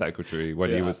as his secretary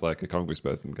when he was like a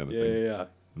congressperson kind of thing. Yeah.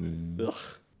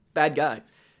 Ugh. Bad guy,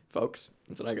 folks.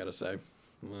 That's what I got to say.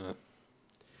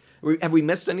 Have we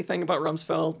missed anything about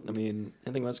Rumsfeld? I mean,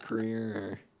 anything about his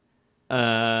career?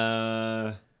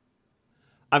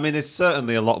 I mean, there's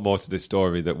certainly a lot more to this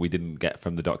story that we didn't get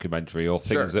from the documentary or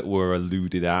things that were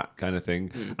alluded at kind of thing.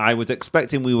 I was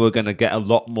expecting we were going to get a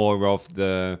lot more of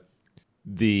the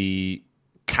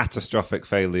catastrophic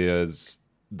failures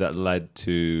that led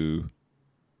to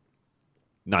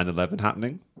 9/11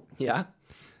 happening. Yeah.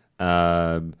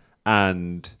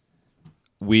 And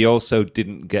we also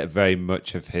didn't get very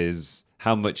much of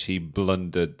how much he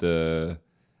blundered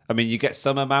I mean, you get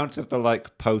some amount of the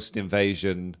like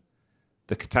post-invasion,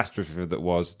 the catastrophe that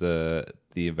was the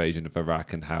invasion of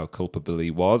Iraq and how culpable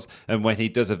he was. And when he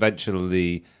does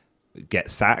eventually get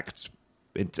sacked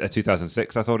in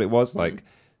 2006, I thought it was, like,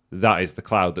 that is the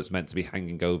cloud that's meant to be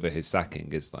hanging over his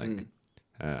sacking, is like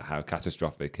how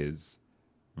catastrophic his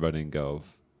running of,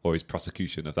 or his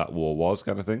prosecution of that war was,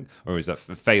 kind of thing. Or is that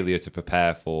failure to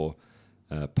prepare for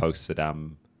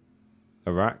post-Saddam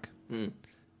Iraq?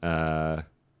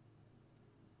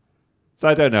 So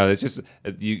I don't know. It's just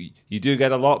you do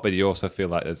get a lot, but you also feel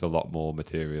like there's a lot more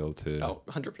material to. Oh,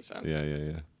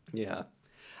 100%. Yeah.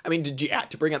 I mean,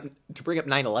 to bring up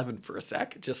 9/11 for a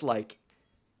sec, just like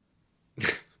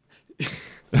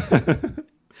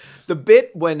the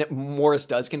bit when Morris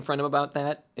does confront him about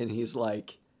that, and he's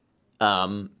like,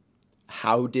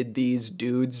 "How did these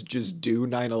dudes just do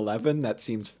 9/11? That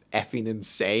seems effing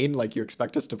insane. Like, you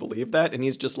expect us to believe that?" And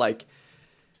he's just like,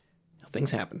 things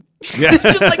happen. Yeah. It's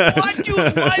just like, what, dude?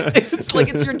 What? It's like,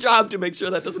 it's your job to make sure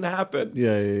that doesn't happen.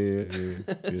 Yeah.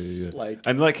 It's just like,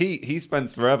 and like he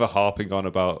spends forever harping on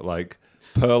about like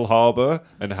Pearl Harbor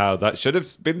and how that should have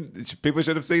been, people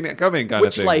should have seen it coming, kind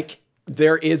of thing. Which, like,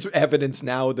 there is evidence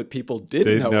now that people did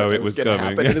know it was going to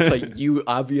happen. And it's like, you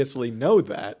obviously know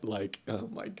that. Like, oh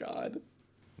my God.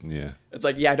 Yeah. It's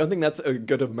like, yeah, I don't think that's as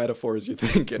good a metaphor as you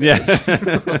think it is.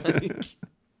 Like,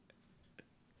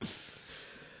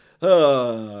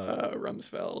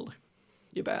 Rumsfeld,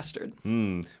 you bastard.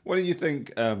 What do you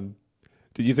think? Did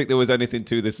you think there was anything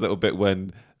to this little bit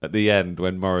when, at the end,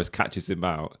 when Morris catches him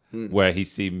out, where he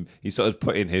sort of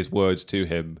put in his words to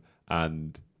him,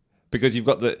 and because you've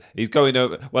got he's going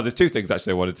over. Well, there's two things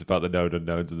actually I wanted about the known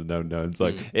unknowns and the known knowns.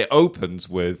 Like it opens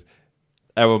with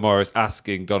Errol Morris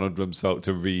asking Donald Rumsfeld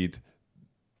to read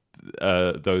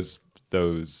those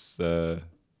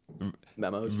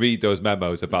memos. Read those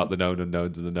memos about the known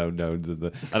unknowns and the known knowns,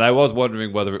 and I was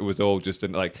wondering whether it was all just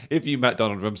like, if you met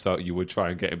Donald Rumsfeld, you would try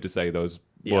and get him to say those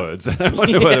words. I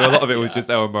wonder whether a lot of it was just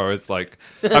Errol Morris like,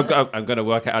 I'm going to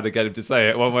work out how to get him to say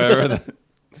it one way or other.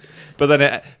 But then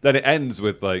it ends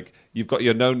with like, you've got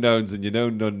your known knowns and your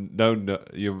known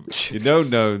your known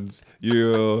knowns,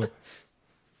 your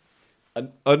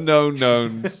unknown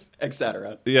knowns,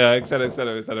 etc. Yeah, etc.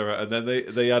 And then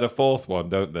they add a fourth one,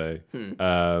 don't they?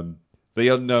 The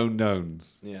unknown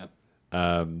knowns. Yeah.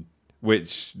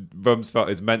 Which Rumsfeld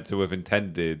is meant to have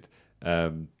intended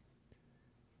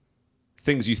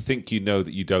things you think you know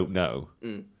that you don't know.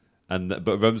 But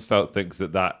Rumsfeld thinks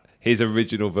that his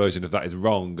original version of that is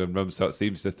wrong, and Rumsfeld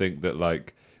seems to think that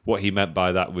like what he meant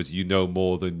by that was you know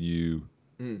more than you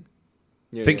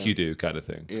think you do, kind of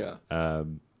thing. Yeah.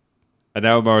 And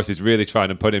Errol Morris is really trying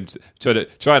to put him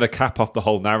trying to cap off the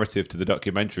whole narrative to the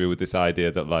documentary with this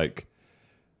idea that like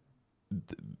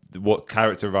what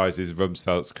characterizes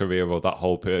Rumsfeld's career or that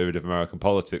whole period of American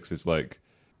politics is like,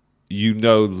 you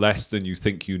know less than you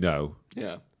think you know.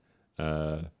 Yeah.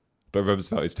 But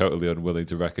Rumsfeld is totally unwilling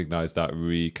to recognize that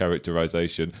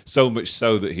re-characterization, so much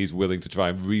so that he's willing to try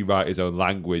and rewrite his own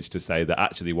language to say that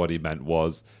actually what he meant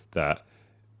was that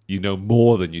you know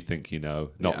more than you think you know,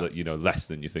 not Yeah. that you know less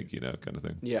than you think you know, kind of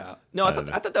thing. Yeah. No, I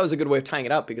thought that was a good way of tying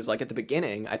it up because, like, at the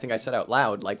beginning, I think I said out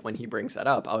loud, like, when he brings that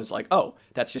up, I was like, oh,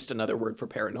 that's just another word for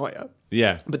paranoia.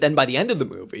 Yeah. But then by the end of the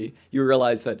movie, you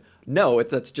realize that, no,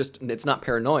 it's not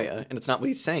paranoia, and it's not what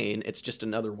he's saying. It's just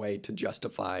another way to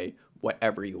justify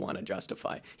whatever you want to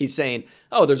justify. He's saying,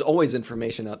 oh, there's always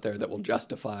information out there that will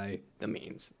justify the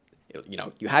means. You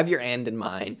know, you have your end in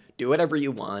mind, do whatever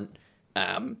you want.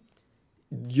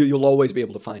 You'll always be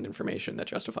able to find information that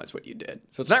justifies what you did.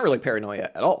 So it's not really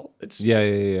paranoia at all. It's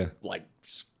like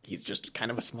he's just kind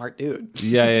of a smart dude.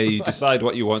 Yeah. You decide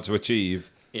what you want to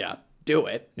achieve. Yeah, do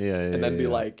it. And then be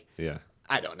like,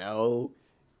 I don't know,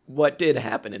 what did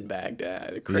happen in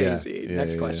Baghdad? Crazy.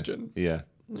 Next question. Yeah.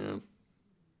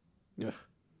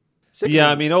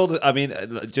 Sickening. I mean,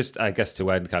 just I guess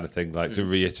to end kind of thing, like to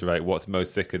reiterate, what's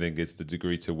most sickening is the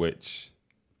degree to which.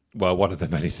 Well, one of the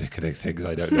many sickening things,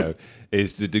 I don't know,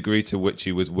 is the degree to which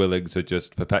he was willing to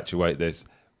just perpetuate this.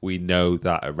 We know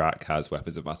that Iraq has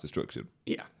weapons of mass destruction.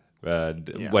 Yeah.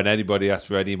 And when anybody asked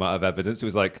for any amount of evidence, it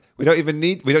was like, we don't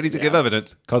need to give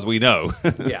evidence because we know.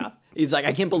 Yeah. He's like,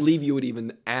 I can't believe you would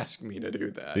even ask me to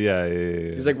do that. Yeah.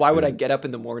 He's like, why would I get up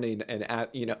in the morning and,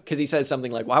 because he says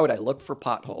something like, why would I look for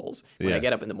potholes when I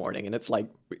get up in the morning? And it's like,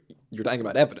 you're talking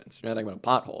about evidence. You're not talking about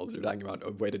potholes. You're talking about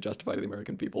a way to justify to the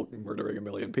American people murdering 1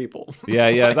 million people.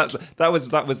 Yeah. That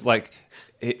was like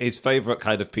his favorite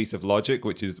kind of piece of logic,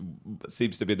 which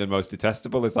seems to be the most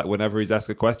detestable. Is like whenever he's asked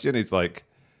a question, he's like,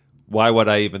 why would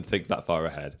I even think that far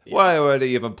ahead? Yeah. Why would I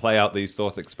even play out these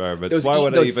thought experiments? Why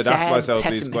would I even ask myself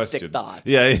these questions? Thoughts.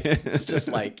 Yeah. It's just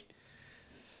like,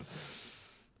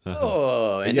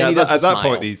 and then at that smile.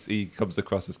 point, he comes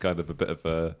across as kind of a bit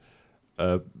of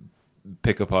a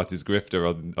pickup artist grifter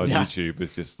on YouTube.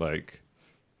 It's just like,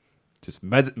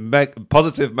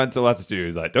 positive mental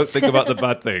attitude. Like, don't think about the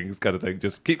bad things, kind of thing.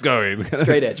 Just keep going.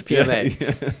 Straight edge,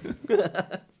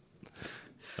 PMA.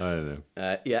 I don't know.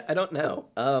 I don't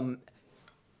know.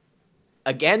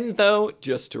 Again, though,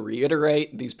 just to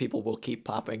reiterate, these people will keep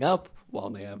popping up while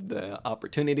they have the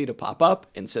opportunity to pop up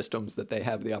in systems that they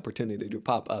have the opportunity to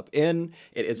pop up in.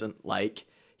 It isn't like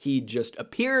he just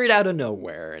appeared out of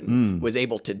nowhere and was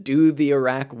able to do the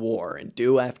Iraq war and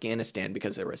do Afghanistan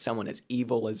because there was someone as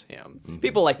evil as him. Mm-hmm.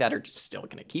 People like that are just still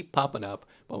going to keep popping up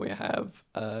while we have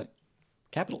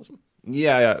capitalism.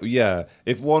 Yeah.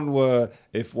 If one were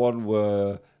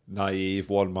naive,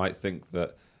 one might think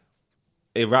that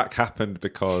Iraq happened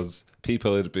because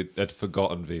people had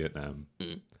forgotten Vietnam.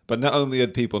 But not only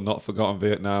had people not forgotten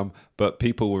Vietnam, but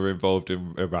people were involved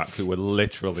in Iraq who were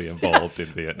literally involved in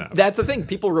Vietnam. That's the thing.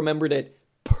 People remembered it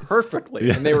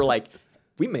perfectly. And they were like,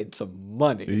 we made some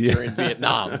money during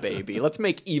Vietnam, baby. Let's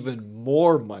make even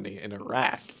more money in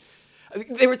Iraq.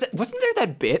 Wasn't there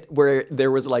that bit where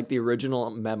there was like the original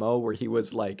memo where he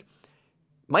was like,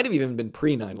 might have even been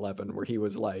pre 9/11, where he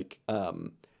was like,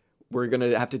 we're going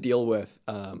to have to deal with,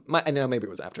 I know maybe it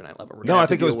was after 9/11. No, I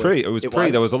think it was pre. It was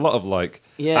pre. There was a lot of like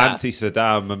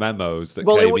anti-Saddam memos that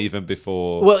came even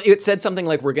before. Well, it said something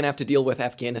like, we're going to have to deal with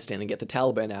Afghanistan and get the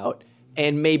Taliban out.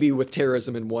 And maybe with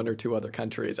terrorism in one or two other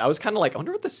countries. I was kind of like, I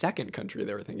wonder what the second country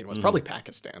they were thinking was. Probably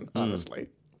Pakistan, honestly.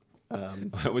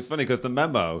 It was funny because the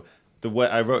memo, the way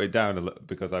I wrote it down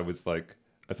because I was like,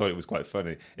 I thought it was quite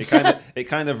funny. It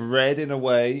kind of read in a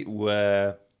way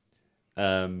where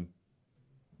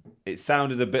it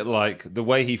sounded a bit like the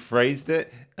way he phrased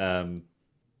it.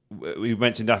 We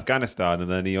mentioned Afghanistan,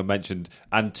 and then he mentioned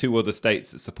and 2 other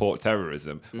states that support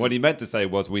terrorism. What he meant to say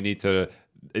was we need to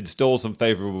install some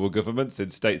favourable governments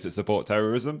in states that support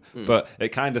terrorism. But it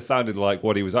kind of sounded like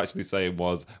what he was actually saying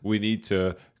was we need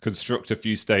to construct a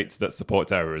few states that support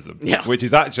terrorism, which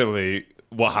is actually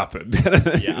what happened.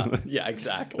 Yeah,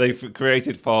 exactly. They've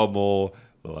created far more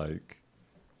like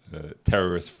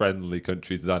terrorist-friendly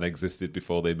countries than existed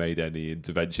before they made any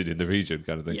intervention in the region,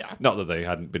 kind of thing. Yeah. Not that they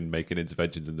hadn't been making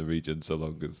interventions in the region so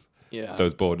long as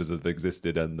those borders have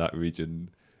existed and that region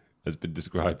has been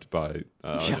described by,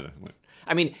 I don't know.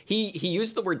 I mean, he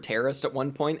used the word terrorist at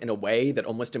one point in a way that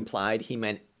almost implied he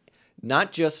meant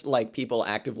not just like people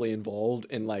actively involved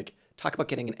in like, talk about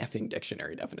getting an effing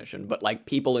dictionary definition, but like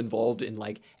people involved in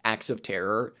like acts of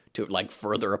terror to like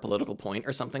further a political point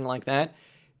or something like that.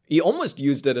 He almost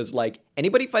used it as like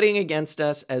anybody fighting against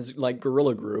us as like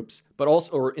guerrilla groups, but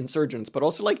also, or insurgents, but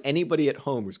also like anybody at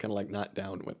home who's kind of like not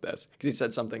down with this. Because he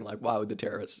said something like, wow, the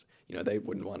terrorists, they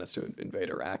wouldn't want us to invade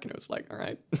Iraq. And it was like, all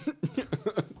right.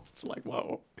 It's like,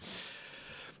 whoa.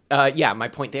 Yeah, my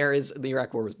point there is the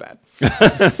Iraq War was bad.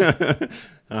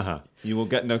 You will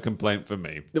get no complaint from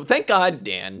me. Thank God,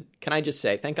 Dan, can I just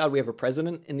say, thank God we have a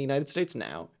president in the United States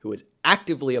now who is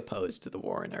actively opposed to the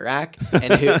war in Iraq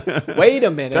and who, wait a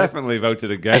minute. Definitely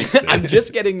voted against it. I'm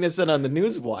just getting this in on the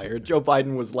newswire. Joe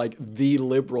Biden was like the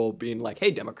liberal being like, hey,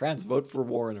 Democrats, vote for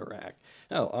war in Iraq.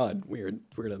 Oh, odd. Weird.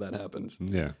 Weird how that happens.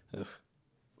 Yeah. Ugh.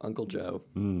 Uncle Joe.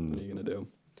 What are you going to do?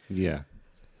 Yeah.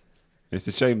 It's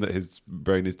a shame that his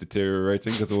brain is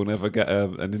deteriorating because we'll never get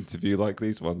an interview like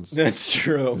these ones. That's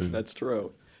true. That's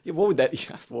true. Yeah, what would that be?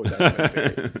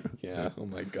 Yeah. Oh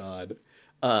my God.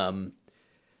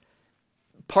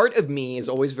 Part of me is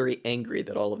always very angry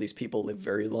that all of these people live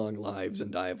very long lives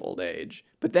and die of old age.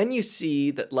 But then you see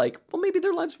that, like, well, maybe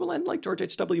their lives will end like George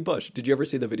H.W. Bush. Did you ever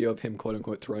see the video of him, quote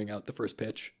unquote, throwing out the first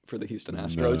pitch for the Houston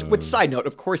Astros? No. Which, side note,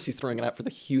 of course he's throwing it out for the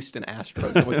Houston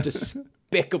Astros, the most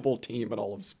despicable team in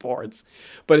all of sports.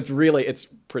 But it's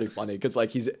pretty funny because,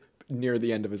 like, he's near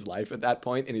the end of his life at that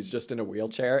point and he's just in a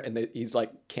wheelchair and he's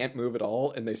like can't move at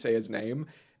all, and they say his name.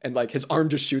 And, like, his arm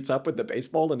just shoots up with the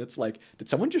baseball, and it's like, did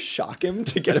someone just shock him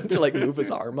to get him to, like, move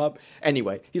his arm up?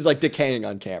 Anyway, he's, like, decaying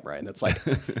on camera, and it's like,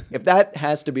 if that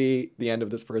has to be the end of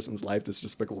this person's life, this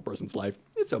despicable person's life,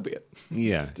 so be it.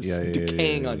 Yeah.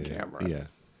 Decaying on camera. Yeah.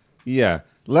 Yeah.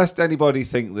 Lest anybody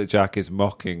think that Jack is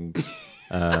mocking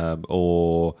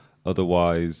or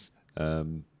otherwise,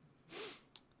 like...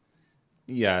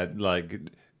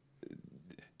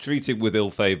 treating with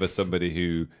ill favor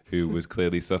somebody who was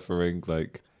clearly suffering.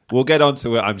 Like, we'll get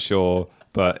onto it, I'm sure.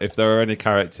 But if there are any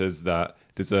characters that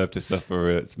deserve to suffer,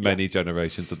 it's many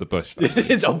generations of the Bush family.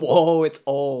 It's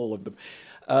all of them.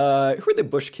 Who are the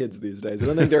Bush kids these days? I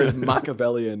don't think they're as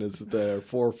Machiavellian as their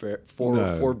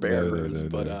forebearers,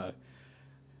 but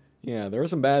yeah, there are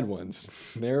some bad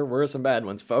ones. There were some bad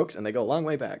ones, folks, and they go a long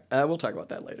way back. We'll talk about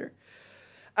that later.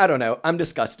 I don't know. I'm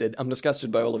disgusted. I'm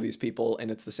disgusted by all of these people, and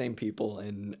it's the same people.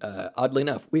 And oddly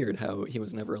enough, weird how he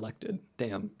was never elected.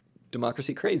 Damn.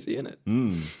 Democracy crazy, isn't it?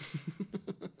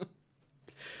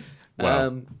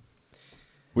 Wow.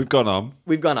 We've gone on.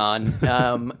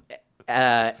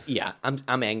 Yeah,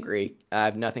 I'm angry. I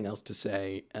have nothing else to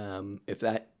say.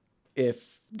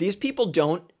 If these people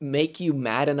don't make you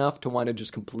mad enough to want to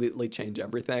just completely change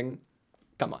everything,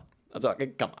 come on.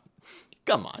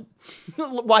 Come on.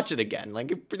 Watch it again.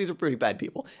 Like, these are pretty bad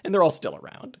people, and they're all still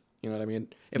around. You know what I mean?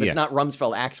 If it's not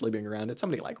Rumsfeld actually being around, it's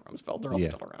somebody like Rumsfeld. They're all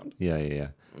still around. Yeah,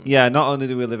 not only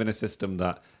do we live in a system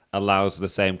that allows the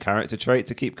same character trait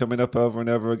to keep coming up over and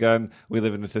over again, we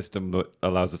live in a system that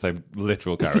allows the same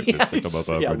literal characters to come up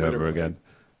over and over again.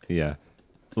 Yeah.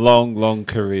 Long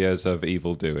careers of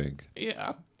evil doing.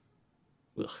 Yeah.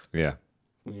 Ugh. Yeah.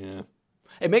 Yeah.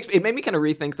 It made me kind of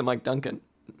rethink the Mike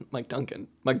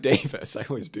Davis. I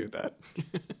always do that.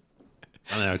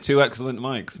 I know, two excellent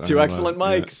mics.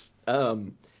 Mics. Yeah.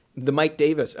 The Mike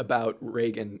Davis about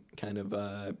Reagan kind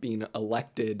of being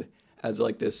elected as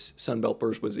like this Sunbelt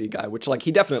bourgeoisie guy, which like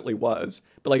he definitely was.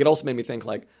 But like it also made me think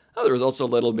like, oh, there was also a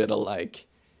little bit of like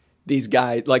these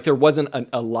guys, like there wasn't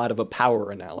a lot of a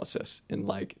power analysis in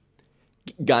like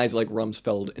guys like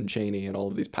Rumsfeld and Cheney and all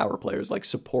of these power players like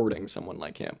supporting someone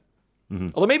like him. Mm-hmm.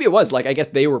 Although maybe it was like, I guess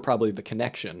they were probably the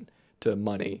connection to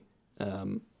money.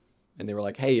 And they were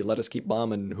like, hey, let us keep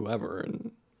bombing whoever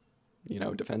and, you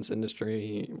know, defense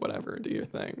industry, whatever, do your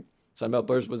thing. Sunbelt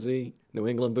bourgeoisie, New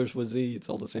England bourgeoisie, it's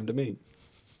all the same to me.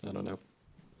 I don't know.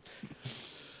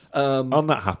 On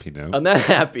that happy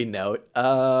note.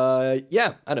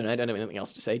 Yeah, I don't know. I don't have anything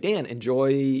else to say. Dan,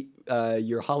 enjoy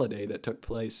your holiday that took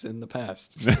place in the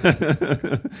past.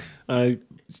 I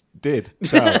did.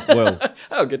 Well.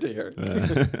 Oh, good to hear.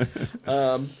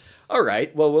 All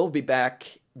right. Well, we'll be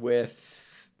back with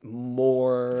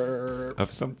more of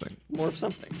something. Yeah.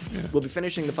 We'll be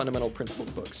finishing the Fundamental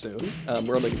Principles book soon.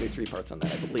 We're only going to do 3 parts on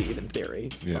that, I believe, in theory.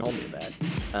 Yeah. I'll do that.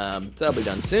 So that'll be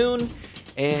done soon.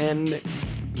 And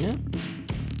yeah,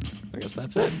 I guess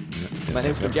that's it. Yeah, my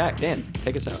name's been Jack. Dan,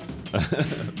 take us out.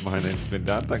 My name's been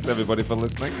Dan. Thanks everybody for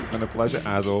listening. It's been a pleasure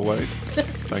as always.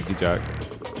 Thank you, Jack.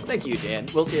 Thank you, Dan.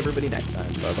 We'll see everybody next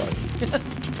time. Bye-bye.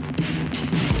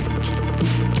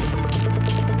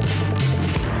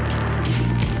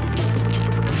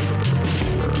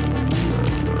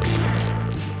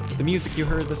 The music you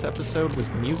heard this episode was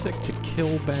Music to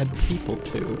Kill Bad People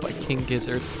To by King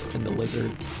Gizzard and the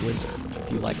Lizard Wizard.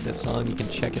 If you like this song, you can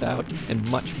check it out and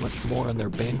much, much more on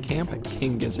their Bandcamp at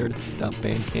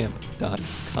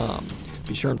kinggizzard.bandcamp.com.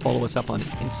 Be sure and follow us up on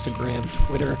Instagram,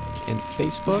 Twitter, and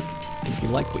Facebook. And if you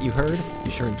like what you heard, be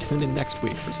sure and tune in next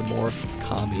week for some more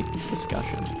commie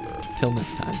discussion. Till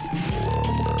next time.